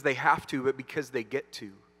 not because they have to, but because they get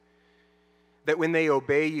to. That when they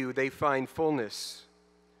obey you, they find fullness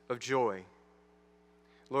of joy.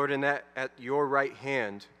 Lord, and that at your right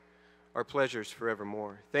hand are pleasures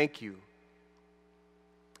forevermore. Thank you.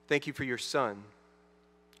 thank you for your Son.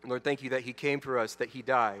 Lord, thank you that he came for us, that he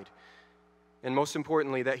died, and most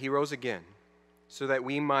importantly, that he rose again, so that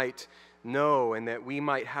we might know and that we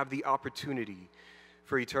might have the opportunity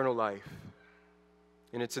for eternal life.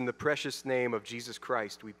 And it's in the precious name of Jesus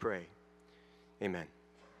Christ we pray. Amen.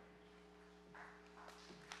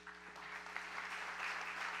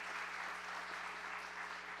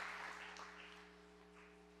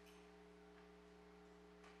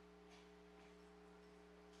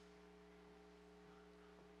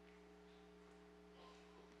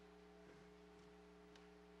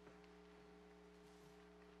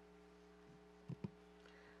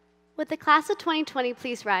 Would the class of 2020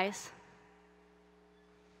 please rise?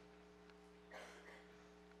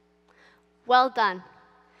 Well done.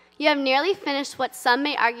 You have nearly finished what some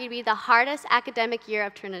may argue to be the hardest academic year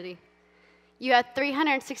of Trinity. You have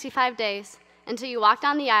 365 days until you walk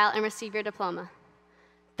down the aisle and receive your diploma.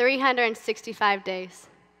 365 days.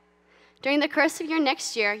 During the course of your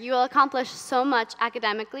next year, you will accomplish so much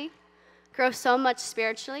academically, grow so much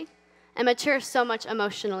spiritually, and mature so much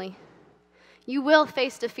emotionally. You will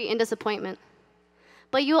face defeat and disappointment,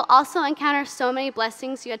 but you will also encounter so many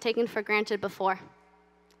blessings you had taken for granted before.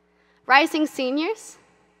 Rising seniors,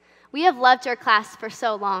 we have loved your class for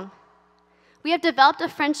so long. We have developed a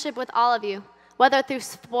friendship with all of you, whether through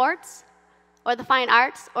sports, or the fine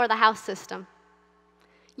arts, or the house system.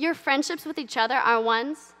 Your friendships with each other are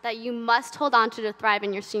ones that you must hold on to thrive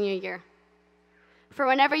in your senior year. For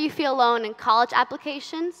whenever you feel alone in college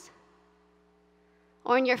applications,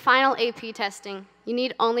 or in your final AP testing, you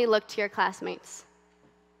need only look to your classmates.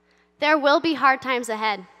 There will be hard times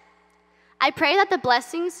ahead. I pray that the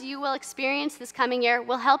blessings you will experience this coming year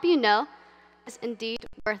will help you know it's indeed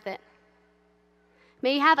worth it.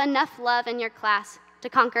 May you have enough love in your class to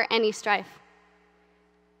conquer any strife.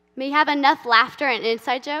 May you have enough laughter and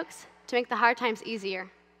inside jokes to make the hard times easier.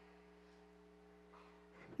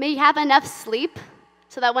 May you have enough sleep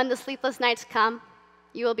so that when the sleepless nights come,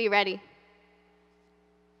 you will be ready.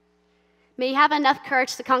 May you have enough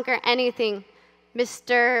courage to conquer anything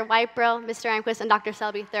Mr. Whitebro, Mr. Amquist, and Dr.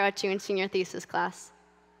 Selby throw at you in senior thesis class.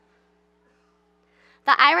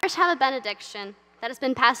 The Irish have a benediction that has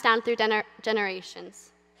been passed down through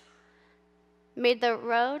generations. May the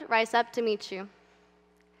road rise up to meet you.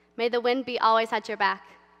 May the wind be always at your back.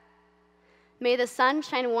 May the sun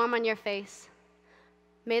shine warm on your face.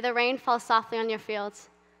 May the rain fall softly on your fields.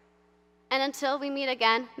 And until we meet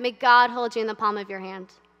again, may God hold you in the palm of your hand.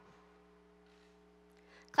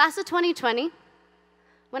 Class of 2020,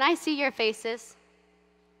 when I see your faces,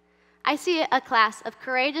 I see a class of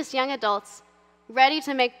courageous young adults ready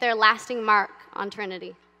to make their lasting mark on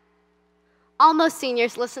Trinity. Almost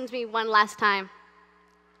seniors, listen to me one last time.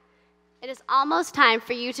 It is almost time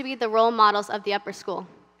for you to be the role models of the upper school.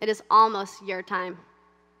 It is almost your time.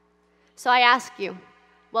 So I ask you,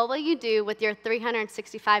 what will you do with your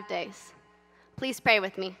 365 days? Please pray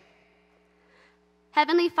with me.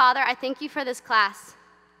 Heavenly Father, I thank you for this class.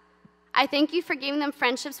 I thank you for giving them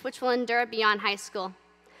friendships which will endure beyond high school.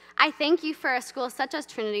 I thank you for a school such as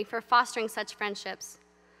Trinity for fostering such friendships.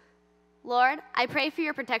 Lord, I pray for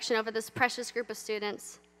your protection over this precious group of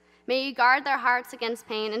students. May you guard their hearts against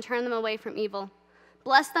pain and turn them away from evil.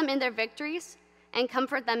 Bless them in their victories and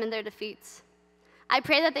comfort them in their defeats. I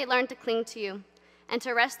pray that they learn to cling to you and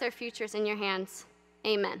to rest their futures in your hands.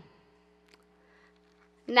 Amen.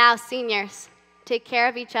 Now, seniors, take care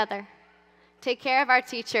of each other. Take care of our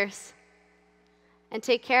teachers. And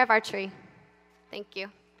take care of our tree. Thank you.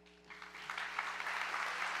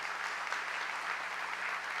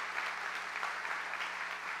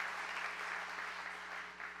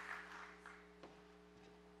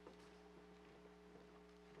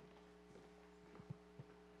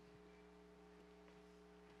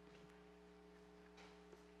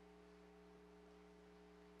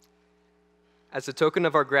 As a token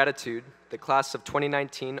of our gratitude, the class of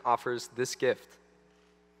 2019 offers this gift: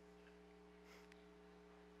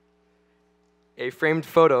 a framed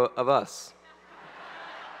photo of us.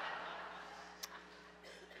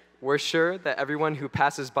 We're sure that everyone who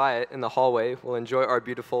passes by it in the hallway will enjoy our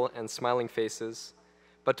beautiful and smiling faces,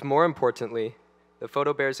 but more importantly, the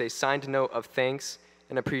photo bears a signed note of thanks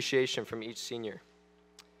and appreciation from each senior.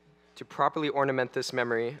 To properly ornament this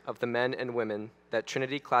memory of the men and women that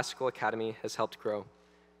Trinity Classical Academy has helped grow.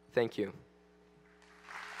 Thank you.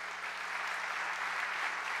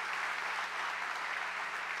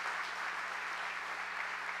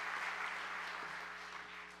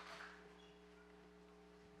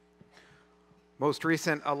 Most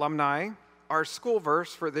recent alumni, our school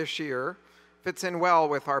verse for this year fits in well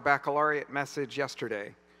with our baccalaureate message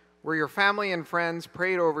yesterday. where your family and friends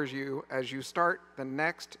prayed over you as you start the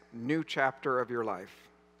next new chapter of your life.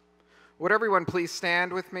 Would everyone please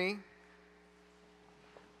stand with me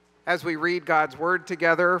as we read God's word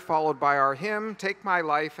together, followed by our hymn, Take My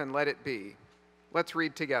Life and Let It Be. Let's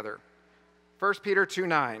read together. 1 Peter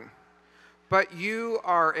 2:9. But you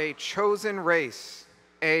are a chosen race,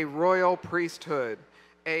 a royal priesthood,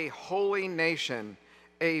 a holy nation,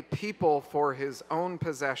 a people for his own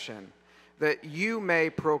possession, that you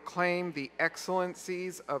may proclaim the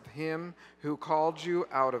excellencies of him who called you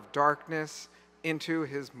out of darkness into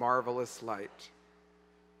his marvelous light.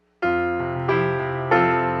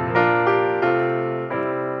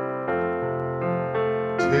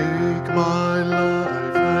 Take my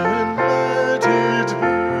life and let it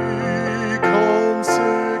be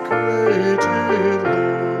consecrated,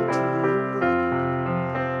 Lord, to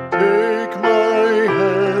thee. Take my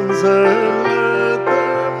hands and let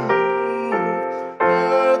them move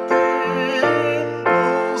at the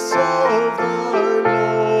impulse of thy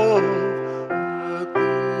love, at the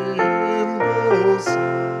impulse of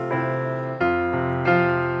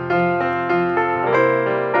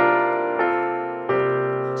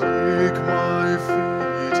Take my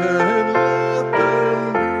feet and let them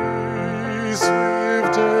be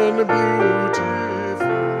swift and beautiful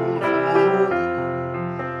for thee.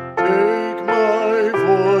 Take my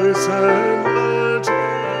voice and let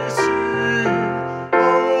me sing,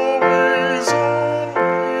 always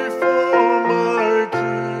only for my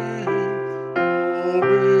King,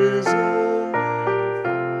 always only for my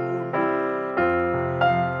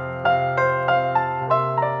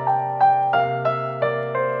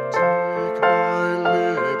Take my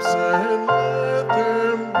lips and let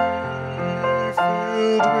them be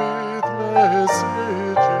filled with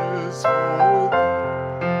messages for thee.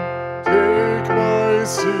 Take my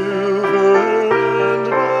silver and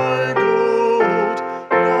my gold,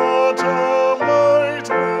 not a mite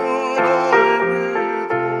would I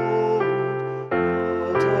withhold,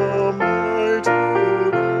 not a mite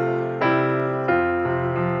would I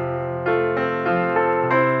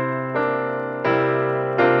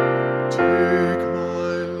Take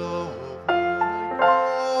my love,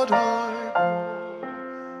 my God,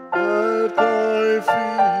 I pour at thy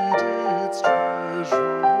feet its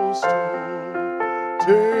treasure store.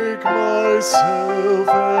 Take myself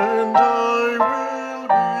and I will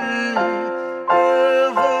be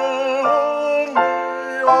ever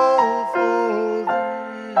only all for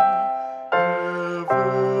thee, ever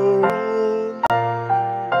only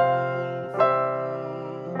all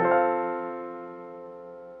for thee.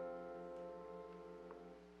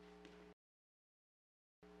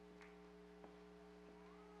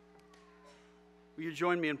 Will you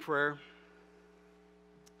join me in prayer?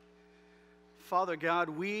 Father God,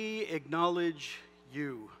 we acknowledge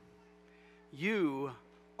you. You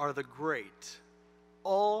are the great,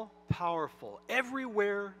 all-powerful,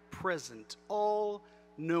 everywhere present,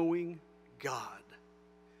 all-knowing God.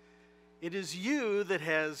 It is you that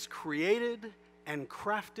has created and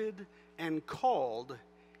crafted and called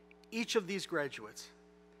each of these graduates.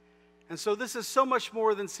 And so this is so much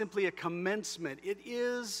more than simply a commencement. It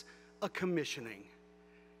is a commissioning.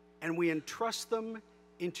 And we entrust them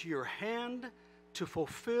into your hand to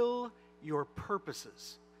fulfill your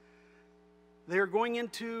purposes. They are going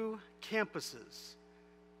into campuses,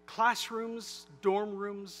 classrooms, dorm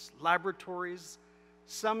rooms, laboratories,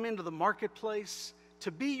 some into the marketplace,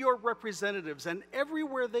 to be your representatives. And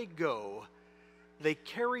everywhere they go, they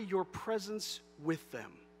carry your presence with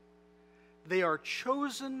them. They are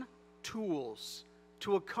chosen tools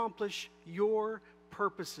to accomplish your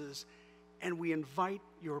purposes, and we invite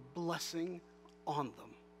your blessing on them.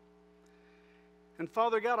 And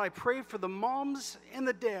Father God, I pray for the moms and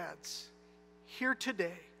the dads here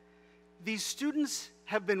today. These students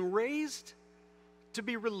have been raised to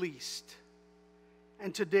be released,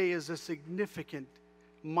 and today is a significant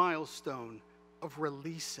milestone of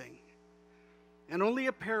releasing. And only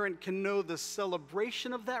a parent can know the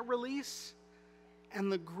celebration of that release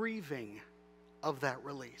and the grieving of that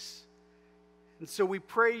release. And so we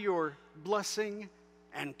pray your blessing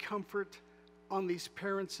and comfort on these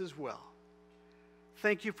parents as well.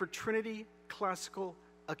 Thank you for Trinity Classical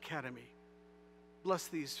Academy. Bless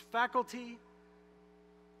these faculty,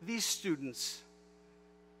 these students,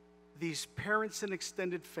 these parents and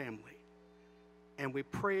extended family. And we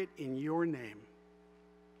pray it in your name.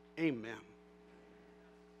 Amen.